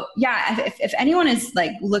so, yeah, if anyone is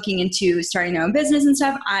like looking into starting their own business and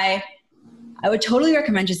stuff, I would totally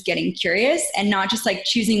recommend just getting curious and not just like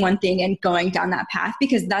choosing one thing and going down that path,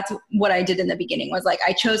 because that's what I did in the beginning was like,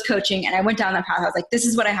 I chose coaching and I went down that path. I was like, this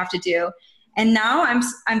is what I have to do. And now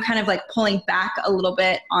I'm kind of like pulling back a little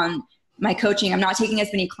bit on my coaching. I'm not taking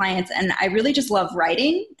as many clients, and I really just love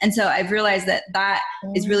writing. And so I've realized that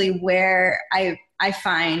is really where I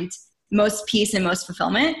find most peace and most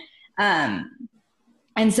fulfillment.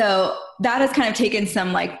 And so that has kind of taken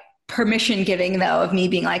some like permission giving though of me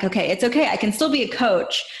being like, okay, it's okay. I can still be a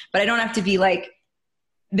coach, but I don't have to be like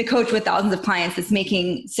the coach with thousands of clients that's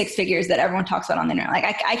making six figures that everyone talks about on the internet.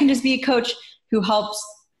 Like I can just be a coach who helps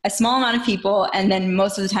a small amount of people. And then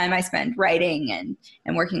most of the time I spend writing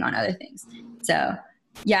and working on other things. So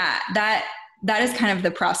yeah, that is kind of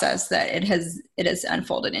the process that it has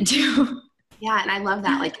unfolded into. Yeah. And I love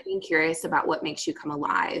that, like being curious about what makes you come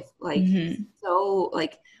alive. Like, so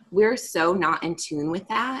like, we're so not in tune with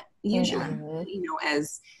that usually, you know,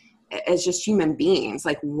 as just human beings,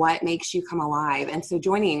 like what makes you come alive. And so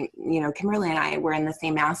joining, you know, Kimberly and I were in the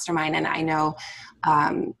same mastermind, and I know,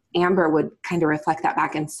 Amber would kind of reflect that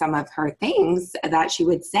back in some of her things that she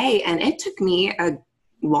would say. And it took me a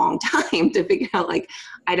long time to figure out, like,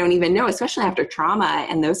 I don't even know, especially after trauma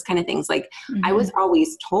and those kind of things. Like I was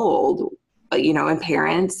always told, you know, and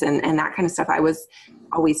parents and that kind of stuff, I was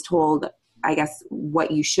always told, I guess, what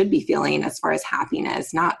you should be feeling as far as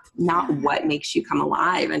happiness, not what makes you come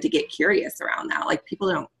alive, and to get curious around that. Like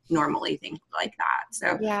people don't normally think like that.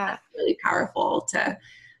 So that's really powerful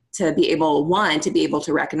to be able, one, to be able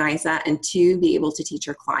to recognize that, and two, be able to teach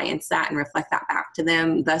your clients that and reflect that back to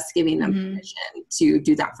them, thus giving them permission to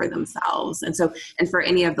do that for themselves. And so, and for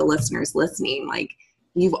any of the listeners listening, like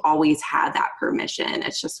you've always had that permission.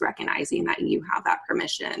 It's just recognizing that you have that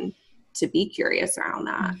permission to be curious around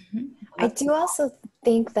that. I do also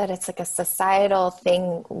think that it's like a societal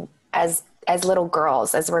thing as little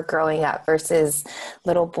girls, as we're growing up versus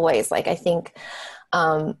little boys. Like I think,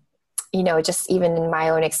 you know, just even in my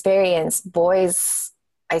own experience, boys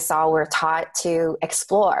I saw were taught to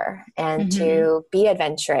explore and to be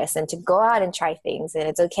adventurous and to go out and try things. And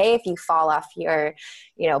it's okay if you fall off your,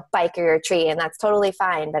 you know, bike or your tree, and that's totally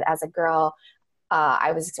fine. But as a girl,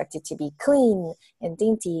 I was expected to be clean and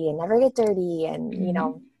dainty and never get dirty and, you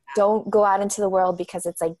know, don't go out into the world because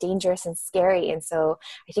it's like dangerous and scary. And so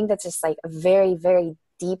I think that's just like a very, very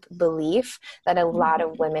deep belief that a lot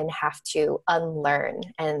of women have to unlearn,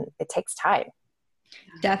 and it takes time.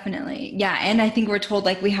 Definitely. Yeah. And I think we're told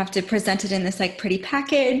like we have to present it in this like pretty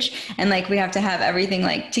package, and like we have to have everything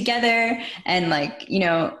like together and like, you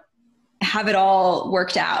know, have it all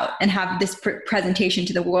worked out and have this presentation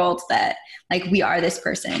to the world that like we are this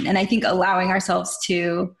person. And I think allowing ourselves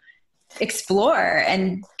to explore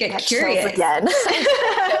and get curious again.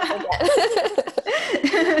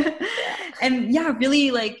 And yeah,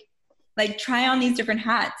 really like try on these different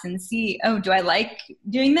hats and see, oh, do I like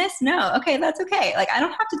doing this? No. Okay. That's okay. Like, I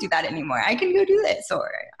don't have to do that anymore. I can go do this,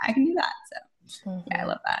 or I can do that. So yeah, I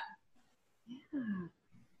love that.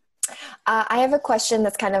 I have a question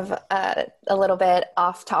that's kind of a little bit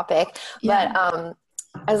off topic, but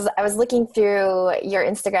as I was looking through your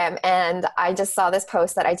Instagram, and I just saw this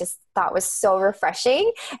post that I just thought was so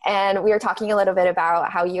refreshing. And we were talking a little bit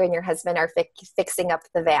about how you and your husband are fixing up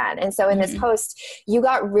the van. And so in this post, you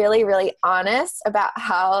got really, really honest about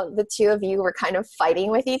how the two of you were kind of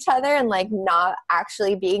fighting with each other and like not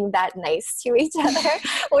actually being that nice to each other,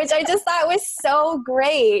 which I just thought was so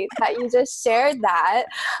great that you just shared that.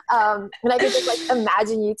 And I could just like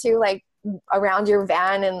imagine you two like around your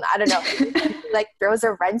van, and I don't know, like throws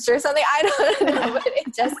a wrench or something. I don't know, but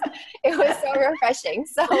it was so refreshing.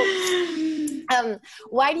 So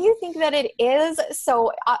Why do you think that it is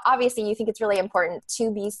so? Obviously, you think it's really important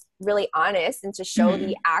to be really honest and to show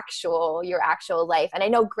your actual life. And I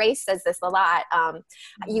know Grace says this a lot.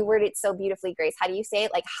 You word it so beautifully, Grace. How do you say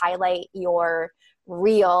it? Like highlight your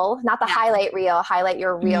real, not the highlight reel, highlight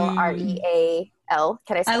your real, REAL.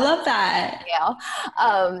 Can I say I love that. Real.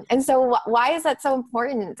 And so why is that so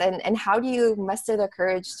important? And how do you muster the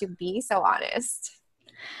courage to be so honest?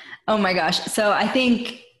 Oh my gosh. So I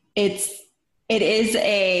think it is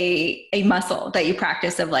a muscle that you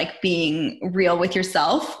practice of like being real with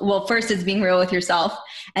yourself. Well, first it's being real with yourself,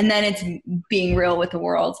 and then it's being real with the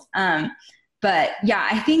world. But yeah,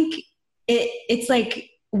 I think it's like,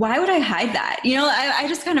 why would I hide that? You know, I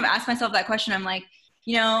just kind of ask myself that question. I'm like,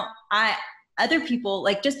 you know, other people,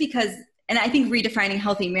 like, just because, and I think redefining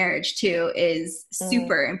healthy marriage too is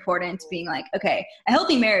super important. Being like, okay, a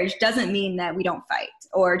healthy marriage doesn't mean that we don't fight,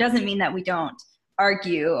 or doesn't mean that we don't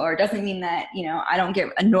argue, or doesn't mean that, you know, I don't get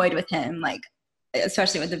annoyed with him, like,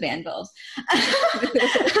 especially with the van bills.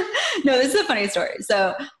 No, this is a funny story.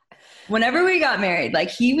 So whenever we got married, like,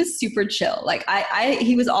 he was super chill. Like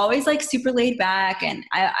he was always like super laid back, and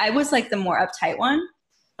I was like the more uptight one.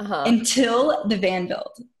 Until the van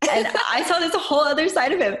build. And I saw this whole other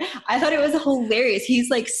side of him. I thought it was hilarious. He's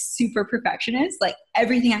like super perfectionist. Like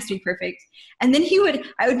everything has to be perfect. And then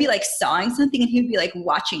I would be like sawing something, and he would be like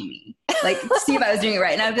watching me, like see if I was doing it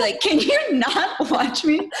right. And I would be like, can you not watch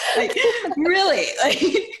me? Like, really? Like,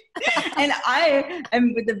 and I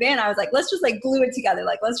am with the van. I was like, let's just like glue it together.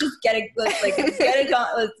 Like, let's just get it, let's get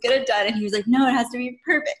it done. And he was like, no, it has to be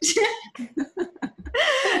perfect.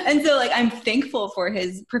 And so like, I'm thankful for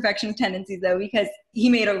his perfection tendencies though, because he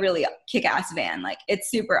made a really kick-ass van. Like, it's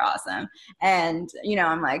super awesome. And, you know,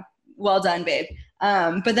 I'm like, well done, babe.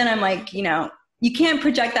 But then I'm like, you know, you can't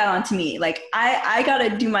project that onto me. Like, I got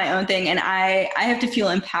to do my own thing, and I have to feel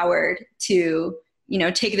empowered to, you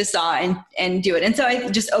know, take the saw and do it. And so I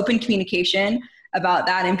just open communication about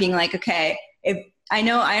that, and being like, okay, if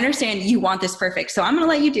I understand you want this perfect, so I'm going to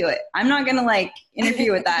let you do it. I'm not going to like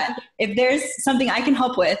interfere with that. If there's something I can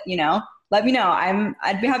help with, you know, let me know.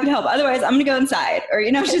 I'd be happy to help. Otherwise, I'm going to go inside, or,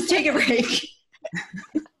 you know, just take a break.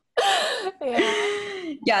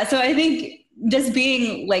 Yeah. So I think just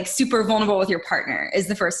being like super vulnerable with your partner is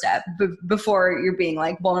the first step before you're being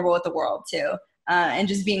like vulnerable with the world too. And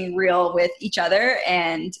just being real with each other,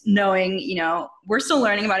 and knowing, you know, we're still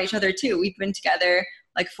learning about each other too. We've been together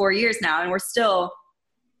like 4 years now, and we're still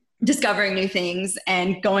discovering new things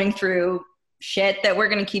and going through shit that we're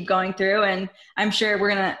going to keep going through. And I'm sure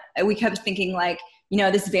we kept thinking like, you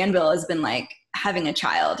know, this van bill has been like having a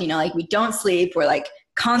child, you know, like we don't sleep. We're like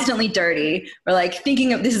constantly dirty. We're like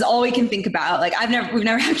thinking of, this is all we can think about. Like we've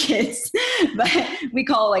never had kids, but we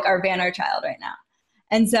call like our van our child right now.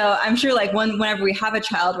 And so I'm sure like whenever we have a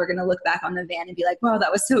child, we're going to look back on the van and be like, wow,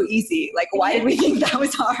 that was so easy. Like, why did we think that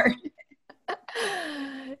was hard?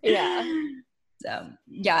 Yeah. So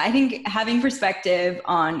yeah, I think having perspective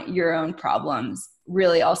on your own problems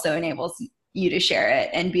really also enables you to share it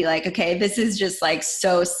and be like, okay, this is just like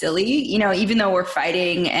so silly, you know, even though we're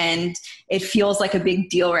fighting and it feels like a big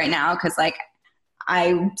deal right now. Cause like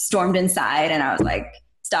I stormed inside and I was like,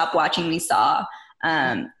 stop watching me saw.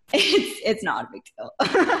 It's not a big deal.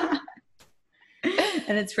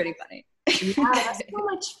 And it's pretty funny. Yeah, that's so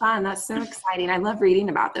much fun. That's so exciting. I love reading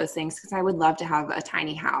about those things because I would love to have a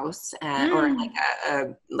tiny house or like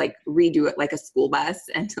like redo it like a school bus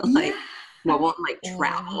and to like, well, won't like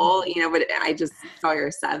travel, you know, but I just saw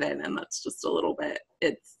your 7 and that's just a little bit,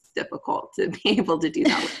 it's difficult to be able to do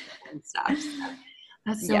that with and stuff. So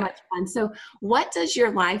that's so much fun. So what does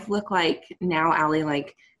your life look like now, Alli,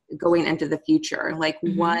 like going into the future? Like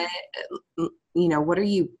what, you know, what are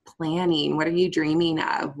you planning? What are you dreaming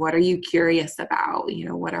of? What are you curious about? You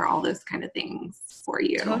know, what are all those kind of things for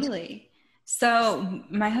you? Totally. So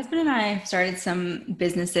my husband and I have started some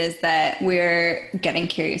businesses that we're getting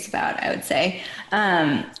curious about, I would say.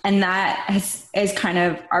 And that is kind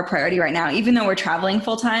of our priority right now, even though we're traveling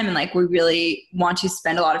full time and like we really want to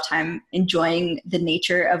spend a lot of time enjoying the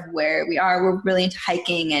nature of where we are. We're really into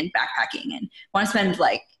hiking and backpacking and want to spend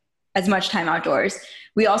like as much time outdoors.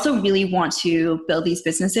 We also really want to build these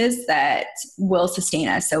businesses that will sustain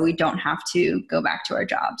us so we don't have to go back to our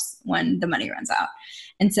jobs when the money runs out.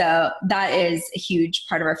 And so that is a huge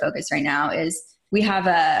part of our focus right now. Is we have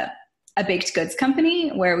a baked goods company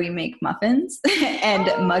where we make muffins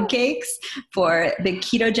and mug cakes for the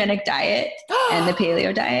ketogenic diet and the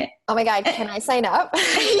paleo diet. Oh my God, can I sign up?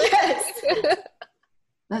 Yes.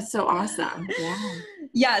 That's so awesome. Yeah.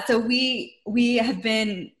 Yeah. So we had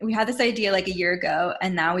this idea like a year ago,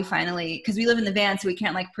 and now we finally, cause we live in the van, so we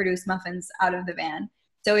can't like produce muffins out of the van.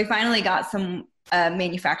 So we finally got some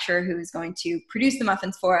manufacturer who's going to produce the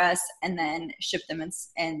muffins for us and then ship them.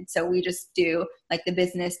 And so we just do like the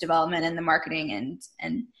business development and the marketing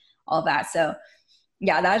and all of that. So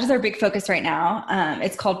yeah, that is our big focus right now.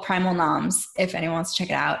 It's called Primal Noms, if anyone wants to check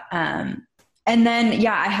it out. And then,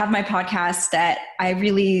 yeah, I have my podcast that I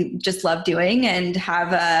really just love doing and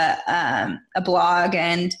have a blog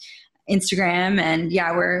and Instagram. And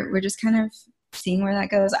yeah, we're just kind of seeing where that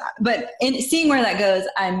goes. But in seeing where that goes,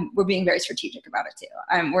 we're being very strategic about it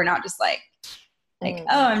too. We're not just like, oh,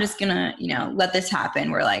 I'm just gonna, let this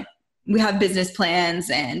happen. We're like, we have business plans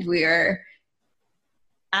and we are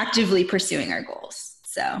actively pursuing our goals.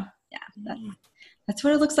 So yeah, that's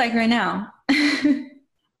what it looks like right now.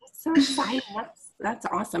 So exciting. That's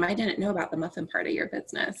awesome. I didn't know about the muffin part of your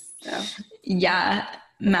business. So yeah,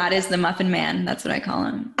 Matt is the muffin man. That's what I call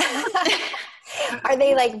him. Are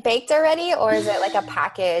they like baked already, or is it like a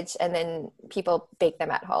package and then people bake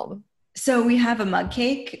them at home? So we have a mug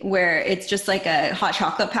cake where it's just like a hot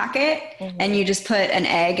chocolate packet, and you just put an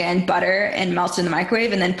egg and butter and melt it in the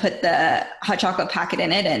microwave and then put the hot chocolate packet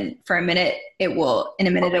in it. And for a minute, it will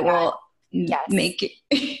make it.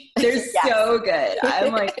 They're so good.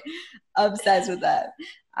 I'm like obsessed with that.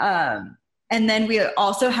 And then we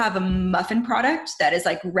also have a muffin product that is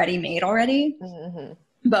like ready-made already.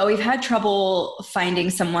 But we've had trouble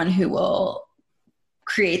finding someone who will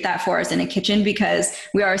create that for us in a kitchen because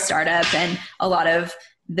we are a startup and a lot of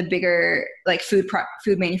the bigger like food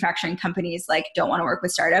manufacturing companies like don't want to work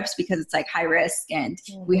with startups because it's like high risk and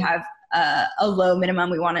we have a low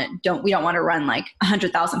minimum. We don't want to run like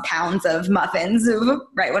 100,000 pounds of muffins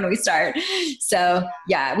right when we start. So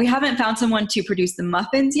yeah, we haven't found someone to produce the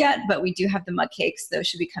muffins yet, but we do have the mug cakes. Those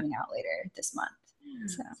should be coming out later this month.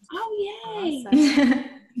 So. Oh, yay.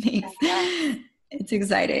 Awesome. It's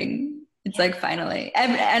exciting. It's like finally.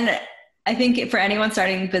 And I think for anyone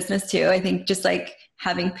starting business too, I think just like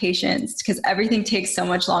having patience because everything takes so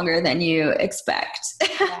much longer than you expect.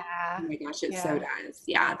 Oh my gosh, it so does.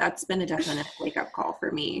 Yeah, that's been a definite wake-up call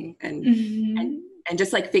for me. And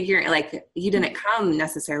just like figuring, like you didn't come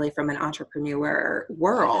necessarily from an entrepreneur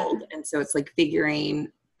world. And so it's like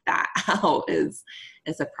figuring that out is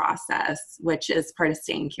a process, which is part of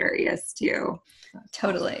staying curious too.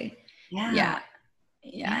 Totally. Yeah.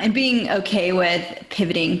 And being okay with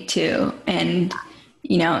pivoting too. And,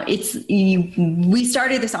 we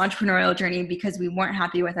started this entrepreneurial journey because we weren't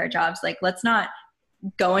happy with our jobs. Like, let's not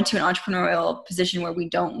go into an entrepreneurial position where we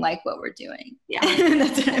don't like what we're doing. Yeah.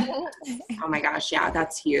 Oh my gosh. Yeah.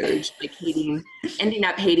 That's huge. Like ending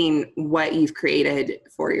up hating what you've created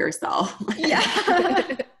for yourself. Yeah.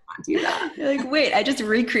 Do that. You're like, wait, I just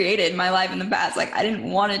recreated my life in the past. Like, I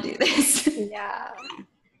didn't want to do this.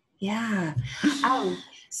 Yeah.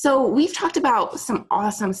 So we've talked about some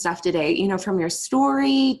awesome stuff today, from your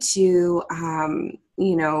story to,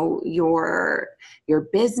 your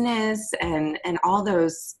business and all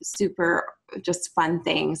those super just fun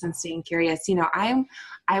things and staying curious.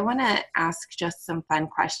 I want to ask just some fun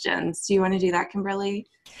questions. Do you want to do that, Kimberly?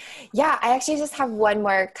 Yeah, I actually just have one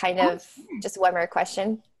more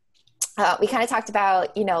question. We kind of talked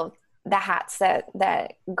about, the hats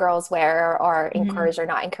that girls wear or are encouraged or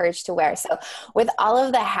not encouraged to wear. So with all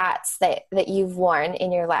of the hats that you've worn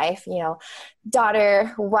in your life,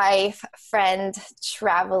 daughter, wife, friend,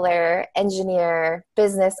 traveler, engineer,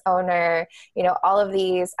 business owner, all of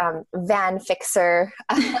these, van fixer,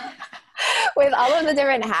 with all of the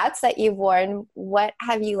different hats that you've worn, what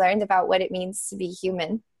have you learned about what it means to be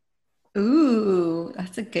human? Ooh,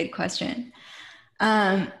 that's a good question.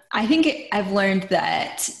 I think I've learned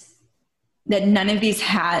that none of these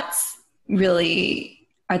hats really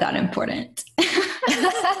are that important.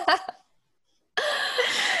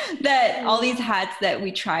 That all these hats that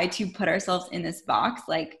we try to put ourselves in this box,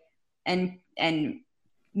 like, and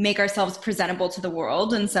make ourselves presentable to the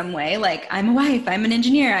world in some way. Like, I'm a wife, I'm an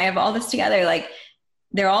engineer, I have all this together. Like,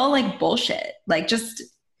 they're all like bullshit. Like, just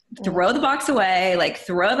throw the box away, like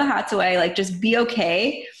throw the hats away, like just be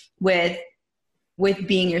okay with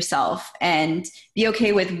being yourself and be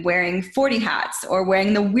okay with wearing 40 hats or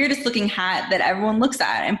wearing the weirdest looking hat that everyone looks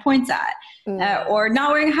at and points at, or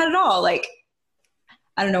not wearing a hat at all. Like,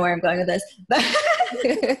 I don't know where I'm going with this, but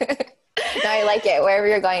no, I like it. Wherever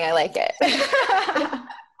you're going, I like it.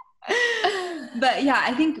 But yeah,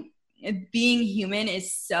 I think being human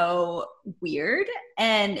is so weird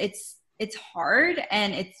and it's hard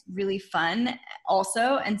and it's really fun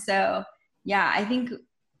also. And so, yeah, I think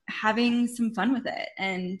having some fun with it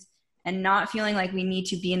and not feeling like we need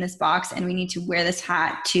to be in this box and we need to wear this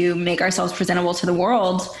hat to make ourselves presentable to the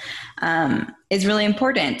world is really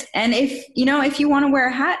important. And if you want to wear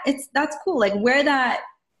a hat, that's cool. Like, wear that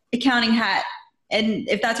accounting hat. And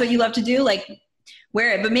if that's what you love to do, like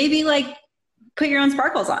wear it, but maybe like put your own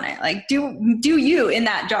sparkles on it. Like do you in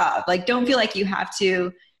that job. Like don't feel like you have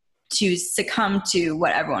to succumb to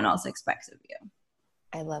what everyone else expects of you.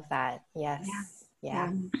 I love that. Yes.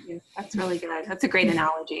 Yeah. That's really good. That's a great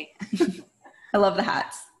analogy. I love the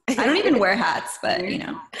hats. I don't even wear hats, but you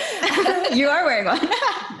know, you are wearing one.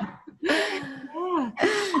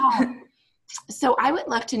 So I would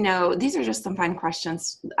love to know, these are just some fun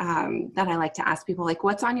questions that I like to ask people, like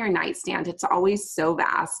what's on your nightstand? It's always so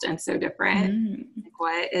vast and so different. Like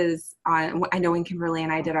what is on, I know when Kimberly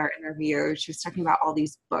and I did our interview, she was talking about all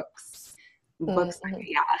these books,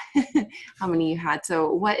 how many you had.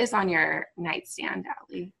 So what is on your nightstand,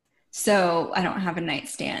 Alli? So I don't have a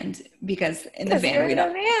nightstand because in the van we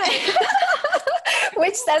don't.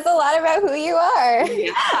 Which says a lot about who you are.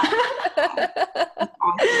 Yeah.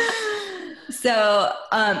 Awesome. So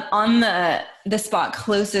on the spot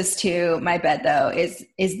closest to my bed though is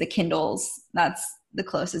the Kindles. That's the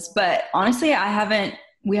closest. But honestly,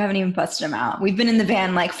 we haven't even busted them out. We've been in the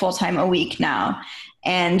van like full time a week now.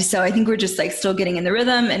 And so I think we're just like still getting in the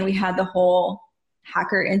rhythm, and we had the whole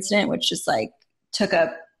hacker incident, which just like took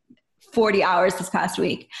up 40 hours this past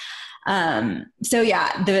week. So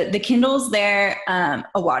yeah, the Kindle's there, a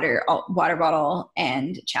water bottle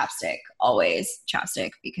and chapstick, always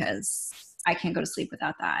chapstick because I can't go to sleep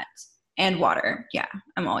without that, and water. Yeah.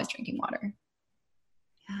 I'm always drinking water.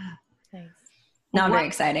 Yeah. Nice. Not very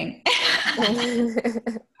exciting.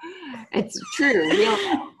 It's true. Real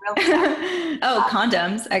stuff. Oh,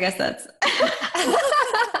 condoms. I guess that's,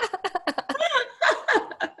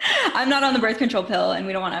 I'm not on the birth control pill and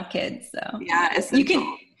we don't want to have kids. So yeah,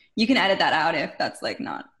 you can edit that out if that's like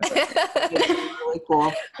not really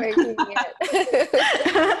cool.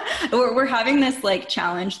 We're having this like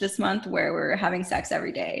challenge this month where we're having sex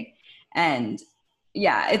every day, and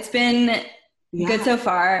yeah, it's been good so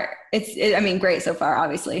far. I mean, great so far,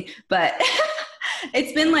 obviously, but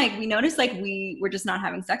it's been like, we noticed like we were just not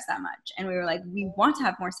having sex that much, and we were like, we want to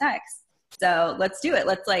have more sex, so let's do it.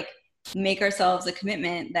 Let's like make ourselves a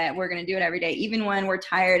commitment that we're going to do it every day, even when we're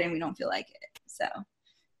tired and we don't feel like it. So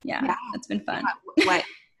yeah, it's been fun. What,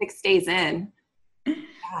 6 days in?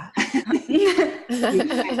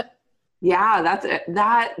 Yeah, that's it.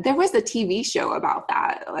 There was a TV show about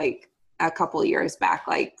that, like a couple years back,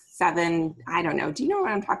 like 7. I don't know. Do you know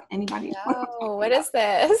what I'm talking? Anybody? No, what is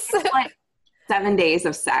this? Like 7 days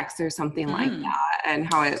of sex or something like that,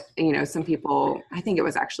 and how it, some people, I think it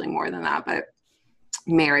was actually more than that, but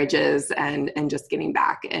marriages and just getting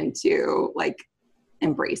back into like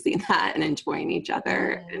embracing that and enjoying each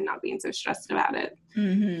other and not being so stressed about it.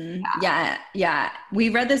 Yeah. We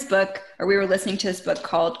read this book, or we were listening to this book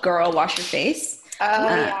called Girl, Wash Your Face.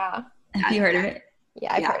 Yeah. Have you heard of it?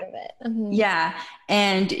 Yeah, I've heard of it. Mm-hmm. Yeah.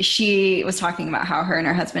 And she was talking about how her and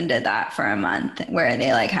her husband did that for a month, where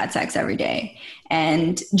they like had sex every day,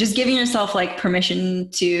 and just giving yourself like permission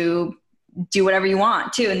to do whatever you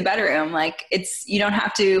want too in the bedroom. Like you don't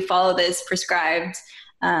have to follow this prescribed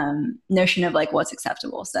notion of like what's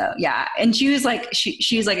acceptable. So yeah. And she was like,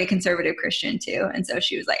 she's like a conservative Christian too. And so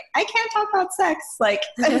she was like, I can't talk about sex. Like,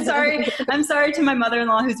 I'm sorry to my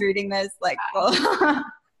mother-in-law who's reading this. Like, well,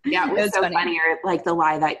 yeah, it was so funny. Or like the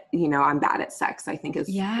lie that, I'm bad at sex, I think is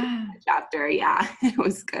a chapter. Yeah. It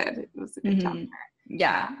was good. It was a good chapter.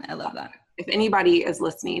 Yeah. I love that. If anybody is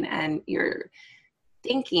listening and you're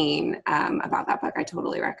thinking about that book, I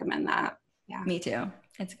totally recommend that. Yeah. Me too.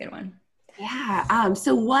 It's a good one. Yeah.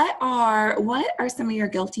 So what are some of your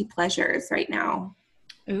guilty pleasures right now?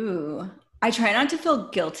 Ooh, I try not to feel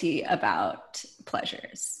guilty about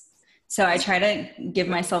pleasures. So I try to give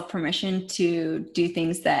myself permission to do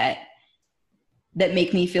things that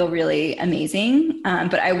make me feel really amazing.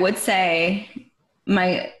 But I would say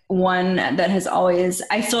my one that has always,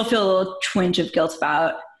 I still feel a little twinge of guilt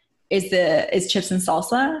about is chips and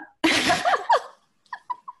salsa.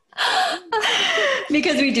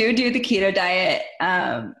 Because we do the keto diet,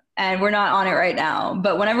 and we're not on it right now.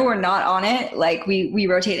 But whenever we're not on it, like we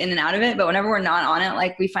rotate in and out of it. But whenever we're not on it,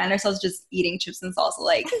 like we find ourselves just eating chips and salsa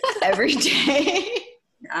like every day.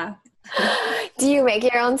 Yeah. Do you make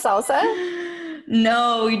your own salsa?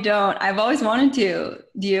 No, we don't. I've always wanted to.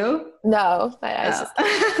 Do you? No, I was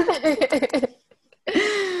just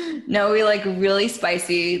No, we like really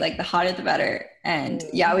spicy, like the hotter the better. And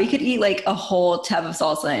yeah, we could eat like a whole tub of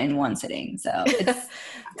salsa in one sitting. So it's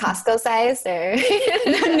Costco size or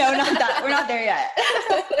no, not that. We're not there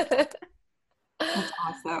yet. That's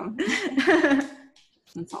awesome.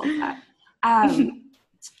 That's all that.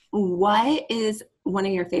 What is one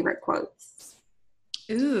of your favorite quotes?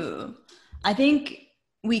 Ooh, I think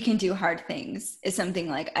we can do hard things is something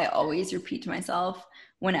like I always repeat to myself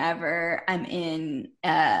whenever I'm in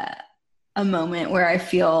a moment where I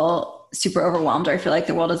feel super overwhelmed or I feel like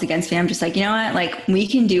the world is against me. I'm just like, you know what? Like, we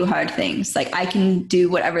can do hard things. Like, I can do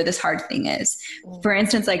whatever this hard thing is. For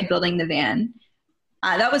instance, like building the van.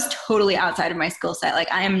 That was totally outside of my skill set.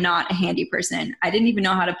 Like, I am not a handy person. I didn't even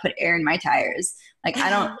know how to put air in my tires. Like, I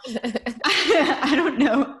don't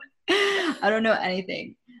know. I don't know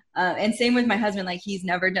anything. And same with my husband. Like, he's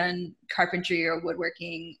never done carpentry or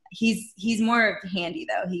woodworking. He's more handy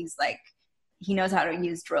though. He's like, he knows how to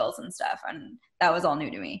use drills and stuff. And that was all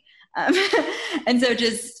new to me. And so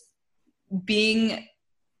just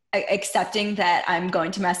accepting that I'm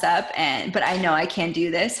going to mess up, but I know I can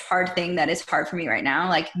do this hard thing that is hard for me right now.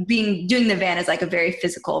 Like, doing the van is like a very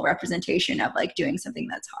physical representation of like doing something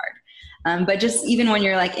that's hard. But just even when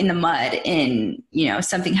you're like in the mud and, you know,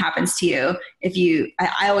 something happens to you,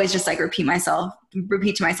 I always just like repeat to myself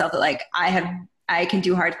that like, I can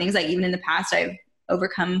do hard things. Like, even in the past, I've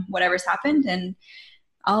overcome whatever's happened and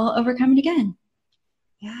I'll overcome it again.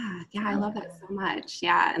 Yeah. I love that so much.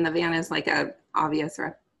 Yeah. And the van is like a obvious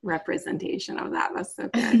representation of that. That's so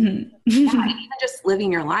good. Yeah, and even just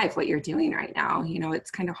living your life, what you're doing right now, you know,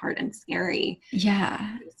 it's kind of hard and scary.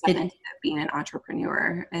 Yeah. Being an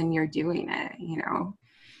entrepreneur and you're doing it, you know.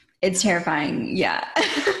 It's terrifying. Yeah.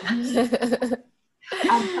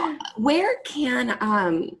 Where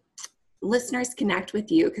can listeners connect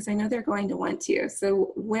with you? Because I know they're going to want to.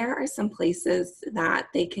 So where are some places that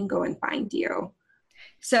they can go and find you?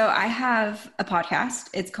 So I have a podcast.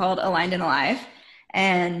 It's called Aligned and Alive,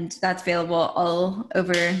 and that's available all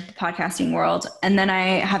over the podcasting world. And then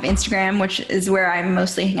I have Instagram, which is where I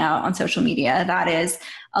mostly hang out on social media. That is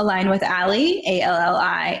Align with Alli,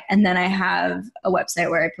 ALLI. And then I have a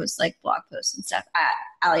website where I post like blog posts and stuff at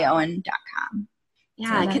alliowen.com.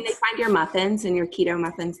 Yeah. So can they find your muffins and your keto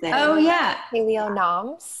muffins there? Oh yeah. Paleo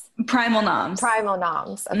Noms. Primal Noms. Primal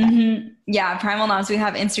Noms. Okay. Mm-hmm. Yeah. Primal Noms. We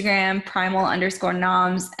have Instagram,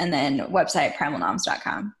 primal_noms, and then website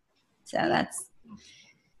primalnoms.com. So that's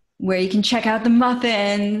where you can check out the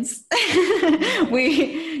muffins.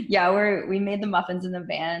 we made the muffins in the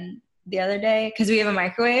van the other day because we have a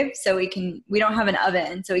microwave, so we don't have an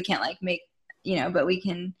oven, so we can't like make, you know, but we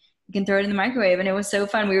can throw it in the microwave. And it was so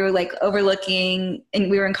fun. We were like overlooking, and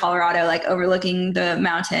we were in Colorado, like overlooking the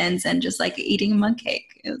mountains and just like eating a mug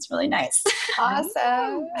cake. It was really nice.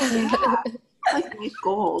 Awesome. Yeah. Like these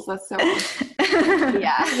goals. That's so awesome.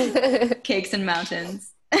 Yeah. Cakes and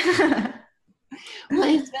mountains. Well,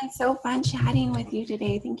 it's been so fun chatting with you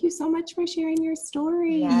today. Thank you so much for sharing your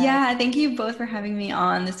story. Yes. Yeah, thank you both for having me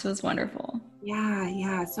on. This was wonderful.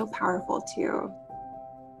 Yeah, so powerful too.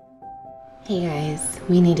 Hey guys,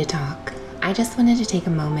 we need to talk. I just wanted to take a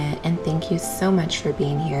moment and thank you so much for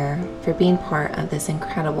being here, for being part of this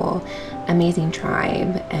incredible, amazing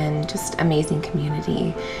tribe and just amazing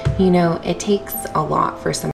community. You know, it takes a lot for some